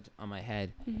side on my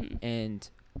head, and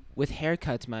with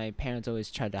haircuts, my parents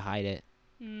always tried to hide it.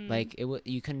 Like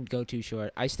you couldn't go too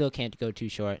short. I still can't go too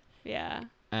short. Yeah.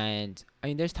 And I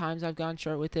mean, there's times I've gone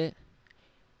short with it,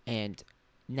 and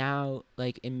now,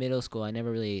 like in middle school, I never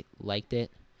really liked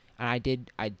it,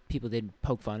 and people did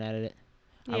poke fun at it.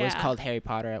 I was called Harry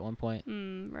Potter at one point.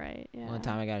 Right. Yeah. One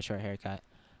time I got a short haircut.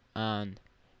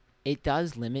 It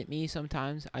does limit me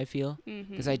sometimes, I feel,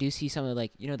 because I do see some of,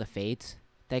 like, you know, the fades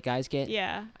that guys get.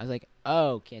 Yeah. I was like,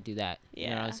 oh, can't do that. Yeah. You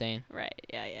know what I'm saying? Right.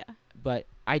 Yeah. But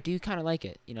I do kind of like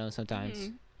it, you know,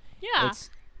 sometimes. Yeah.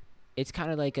 It's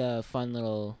kind of like a fun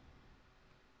little,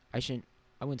 I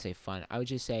wouldn't say fun. I would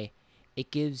just say it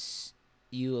gives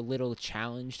you a little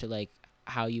challenge to, like,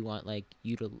 how you want, like,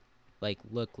 you to, like,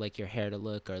 look, like your hair to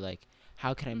look, or, like,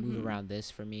 how can I move around this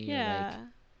for me? Yeah. Or, like,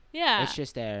 yeah. it's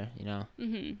just there, you know?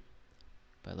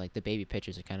 But, like, the baby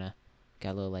pictures are kind of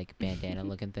got a little, like, bandana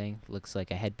looking thing. Looks like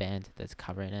a headband that's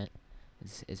covering it.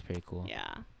 It's pretty cool.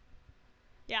 Yeah.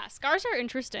 Yeah, scars are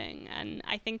interesting, and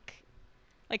I think,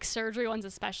 like, surgery ones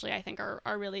especially, I think are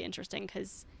really interesting,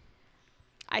 because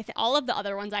all of the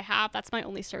other ones I have, that's my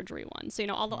only surgery one. So, you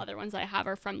know, all the other ones I have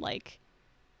are from, like,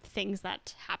 things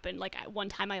that happened. Like, one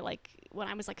time when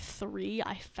I was, like, 3,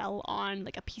 I fell on,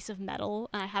 like, a piece of metal,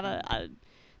 and I have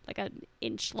like an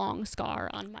inch-long scar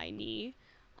on my knee.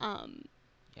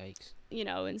 Yikes. You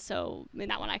know, and so, I mean,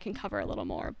 that one I can cover a little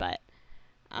more, but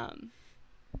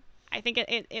I think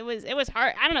it was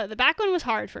hard. I don't know. The back one was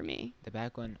hard for me. The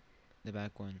back one.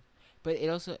 But it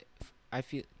also, I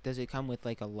feel, does it come with,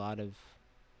 like, a lot of,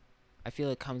 I feel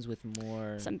it comes with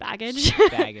more. Some baggage.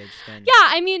 Baggage than. Yeah,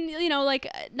 I mean, you know, like,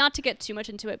 not to get too much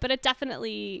into it, but it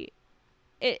definitely,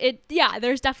 yeah,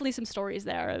 there's definitely some stories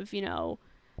there of, you know,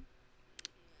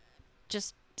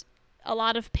 just a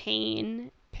lot of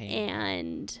pain.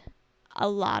 And a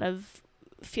lot of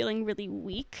feeling really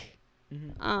weak.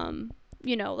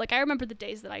 You know, like, I remember the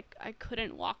days that I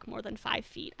couldn't walk more than 5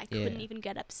 feet. I couldn't even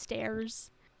get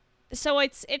upstairs. So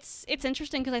it's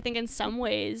interesting, because I think in some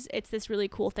ways it's this really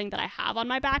cool thing that I have on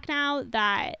my back now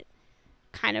that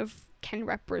kind of can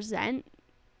represent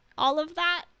all of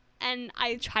that. And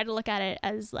I try to look at it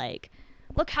as, like,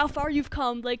 look how far you've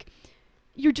come. Like,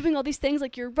 you're doing all these things,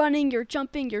 like, you're running, you're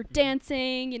jumping, you're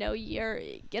dancing, you know,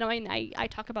 I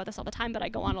talk about this all the time, but I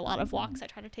go on a lot of walks. I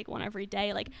try to take one every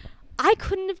day. Like, I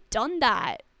couldn't have done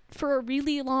that for a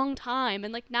really long time,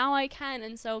 and, like, now I can.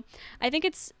 And so I think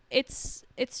it's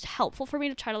helpful for me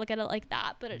to try to look at it like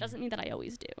that, but it doesn't mean that I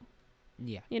always do.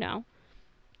 Yeah. You know?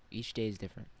 each day is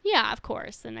different. Yeah, of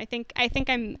course. And I think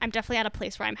I'm definitely at a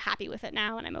place where I'm happy with it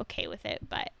now and I'm okay with it,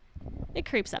 but it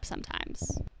creeps up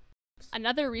sometimes.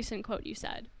 Another recent quote you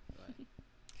said,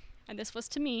 and this was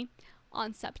to me,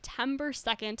 on September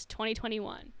 2nd,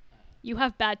 2021. You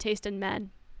have bad taste in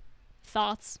men.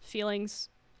 Thoughts, feelings,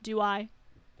 do I?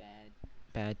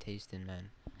 Bad taste in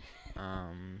men.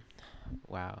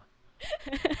 Wow.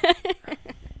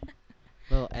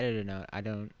 Little editor note.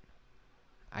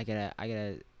 I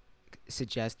gotta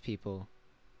suggest people.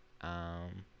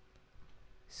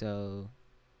 So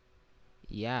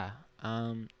yeah.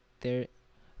 There,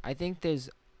 I think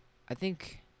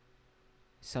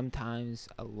sometimes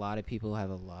a lot of people have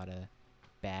a lot of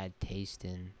bad taste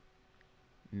in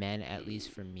men, at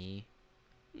least for me,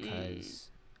 because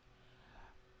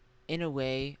in a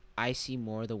way I see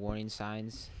more of the warning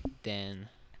signs than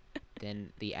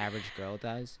the average girl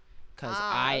does, because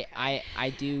I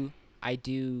do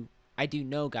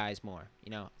know guys more,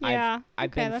 Yeah. I've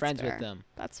okay, been that's friends fair. with them.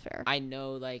 That's fair. I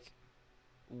know like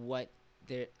what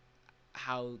they're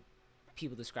how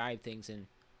people describe things and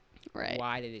Right.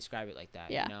 why they describe it like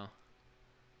that, Yeah.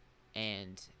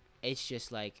 and it's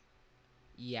just like,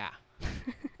 yeah.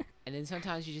 And then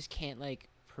sometimes you just can't like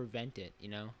prevent it, you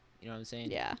know what I'm saying?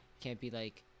 Yeah. Can't be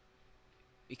like,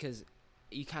 because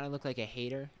you kind of look like a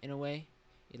hater in a way.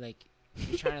 You're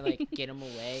trying to like get them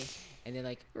away, and they're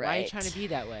like, why are you trying to be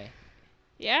that way?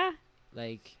 Yeah.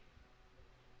 Like,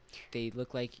 they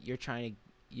look like you're trying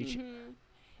to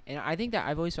and I think that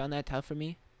I've always found that tough for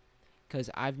me, because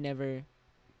I don't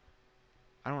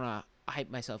want to hype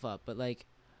myself up, but like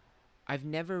I've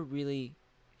never really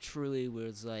truly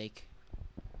was like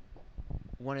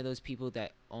one of those people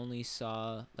that only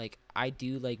saw, like, I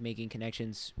do like making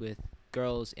connections with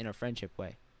girls in a friendship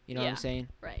way. You know what I'm saying?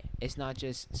 Right. It's not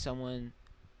just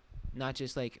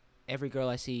like every girl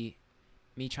I see,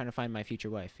 me trying to find my future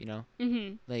wife,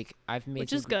 Like, I've made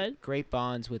Which is good. great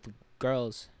bonds with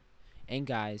girls and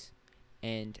guys,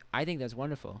 and I think that's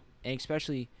wonderful. And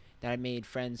especially that I made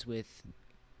friends with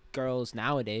girls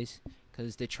nowadays,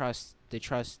 because the trust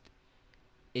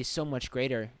is so much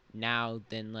greater now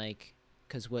than, like,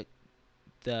 because what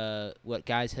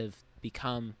guys have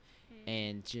become,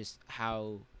 and just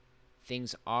how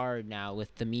things are now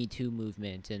with the Me Too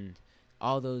movement and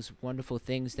all those wonderful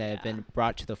things that have been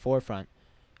brought to the forefront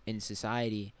in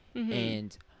society.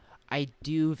 And I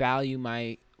do value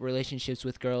my relationships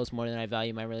with girls more than I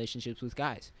value my relationships with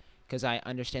guys, because I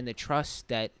understand the trust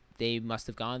that they must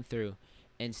have gone through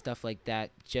and stuff like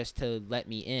that, just to let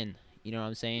me in. You know what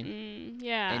I'm saying?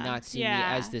 Yeah. And not see me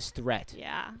as this threat.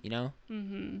 Yeah.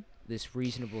 This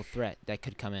reasonable threat that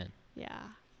could come in. Yeah.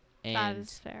 And that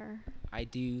is fair. I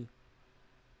do,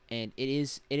 and it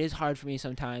is hard for me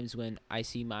sometimes when I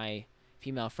see my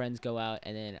female friends go out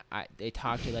and then they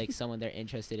talk to like someone they're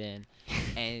interested in,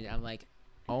 and I'm like,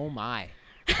 oh my,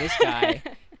 this guy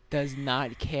does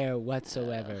not care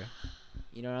whatsoever.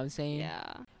 You know what I'm saying?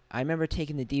 Yeah. I remember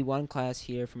taking the D1 class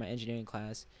here for my engineering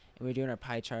class, and we were doing our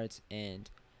pie charts, and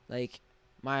like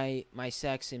my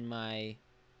sex and my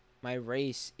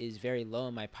race is very low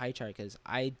in my pie chart, because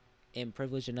I am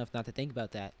privileged enough not to think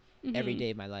about that every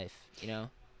day of my life,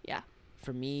 Yeah.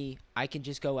 For me, I can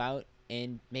just go out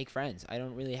and make friends. I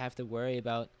don't really have to worry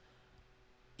about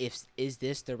is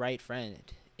this the right friend?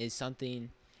 Is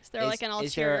there like an ulterior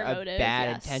is there a motive?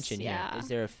 bad intention here? Is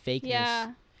there a fakeness?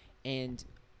 Yeah. And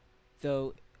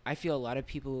though I feel a lot of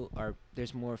people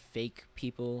there's more fake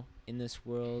people in this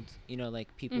world,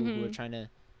 like people who are trying to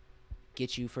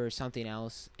get you for something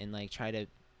else and like try to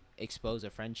expose a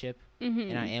friendship.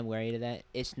 And I am wary of that.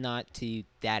 It's not to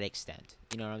that extent.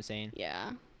 You know what I'm saying?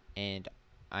 Yeah. And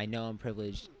I know I'm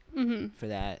privileged for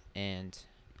that, and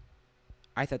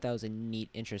I thought that was a neat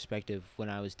introspective when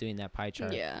I was doing that pie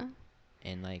chart. Yeah.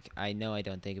 And like, I know I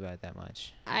don't think about it that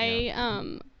much.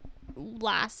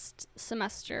 Last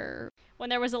semester, when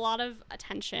there was a lot of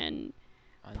attention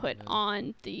put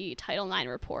on the Title IX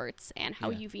reports and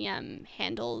how UVM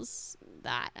handles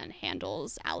that and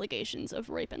handles allegations of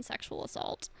rape and sexual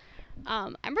assault, I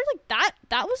remember like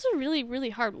that was a really, really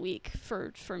hard week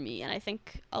for me, and I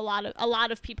think a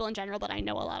lot of people in general, but I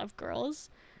know a lot of girls,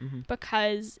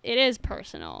 because it is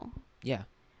personal. Yeah.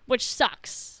 Which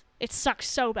sucks. It sucks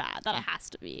so bad that it has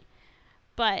to be.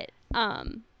 But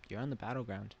you're on the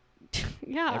battleground.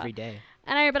 Yeah. Every day.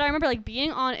 But I remember like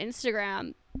being on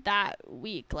Instagram that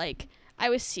week, like I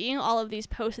was seeing all of these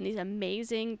posts and these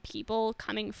amazing people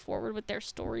coming forward with their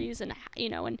stories and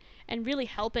and really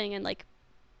helping and like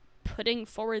putting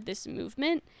forward this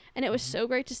movement, and it was so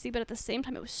great to see, but at the same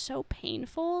time it was so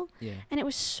painful. Yeah. And it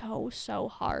was so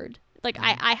hard. Like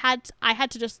I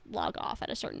had to just log off at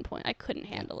a certain point. I couldn't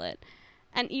handle it.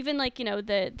 And even like, you know,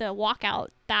 the walkout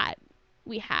that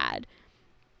we had,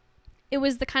 it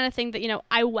was the kind of thing that, you know,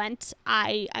 I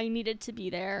needed to be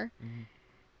there. Mm-hmm.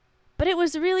 But it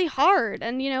was really hard,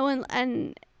 and, you know,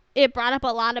 and it brought up a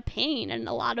lot of pain and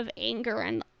a lot of anger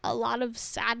and a lot of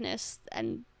sadness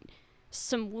and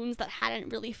some wounds that hadn't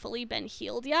really fully been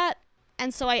healed yet.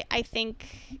 And so I think,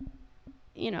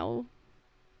 you know,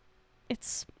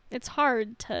 it's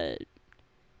hard to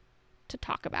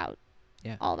talk about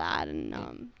all that,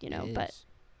 and you know, but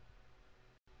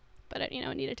it, you know,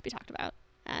 it needed to be talked about.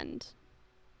 And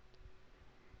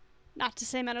not to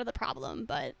say men are the problem,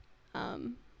 but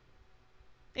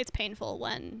it's painful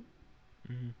when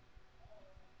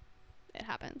it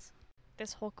happens.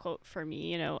 This whole quote for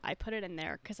me, you know, I put it in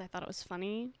there because I thought it was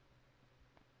funny,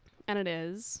 and it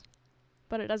is,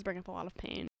 but it does bring up a lot of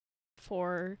pain.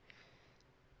 For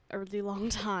a really long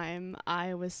time,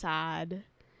 I was sad,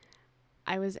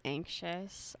 I was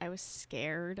anxious, I was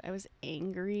scared, I was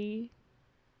angry,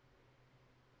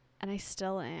 and I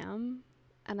still am,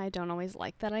 and I don't always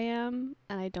like that I am,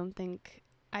 and I don't think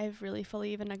I've really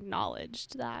fully even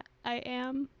acknowledged that I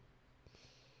am.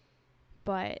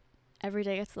 But every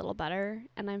day gets a little better,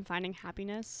 and I'm finding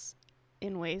happiness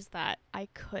in ways that I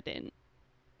couldn't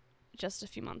just a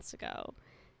few months ago.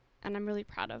 And I'm really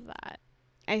proud of that.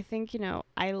 I think, you know,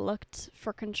 I looked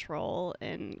for control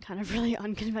in kind of really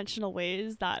unconventional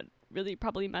ways that really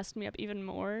probably messed me up even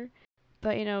more.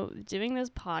 But, you know, doing this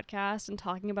podcast and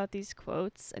talking about these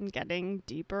quotes and getting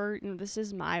deeper, you know, this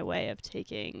is my way of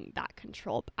taking that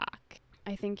control back.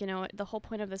 I think, you know, the whole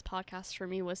point of this podcast for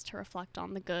me was to reflect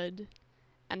on the good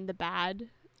and the bad,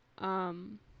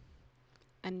 and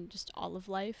just all of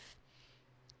life.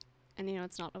 And, you know,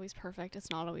 it's not always perfect. It's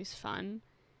not always fun.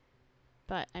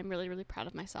 But I'm really, really proud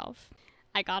of myself.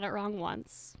 I got it wrong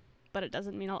once, but it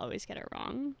doesn't mean I'll always get it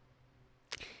wrong.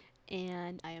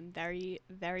 And I am very,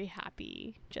 very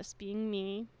happy just being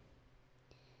me.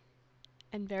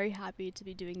 And very happy to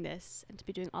be doing this and to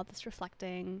be doing all this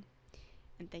reflecting.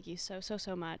 And thank you so, so,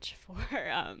 so much for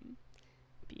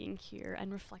being here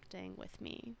and reflecting with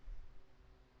me.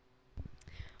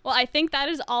 Well, I think that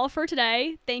is all for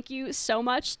today. Thank you so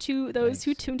much to those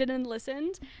who tuned in and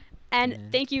listened.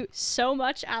 And thank you so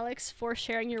much, Alex, for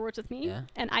sharing your words with me. Yeah.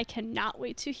 And I cannot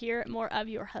wait to hear more of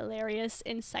your hilarious,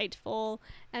 insightful,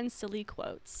 and silly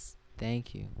quotes.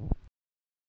 Thank you.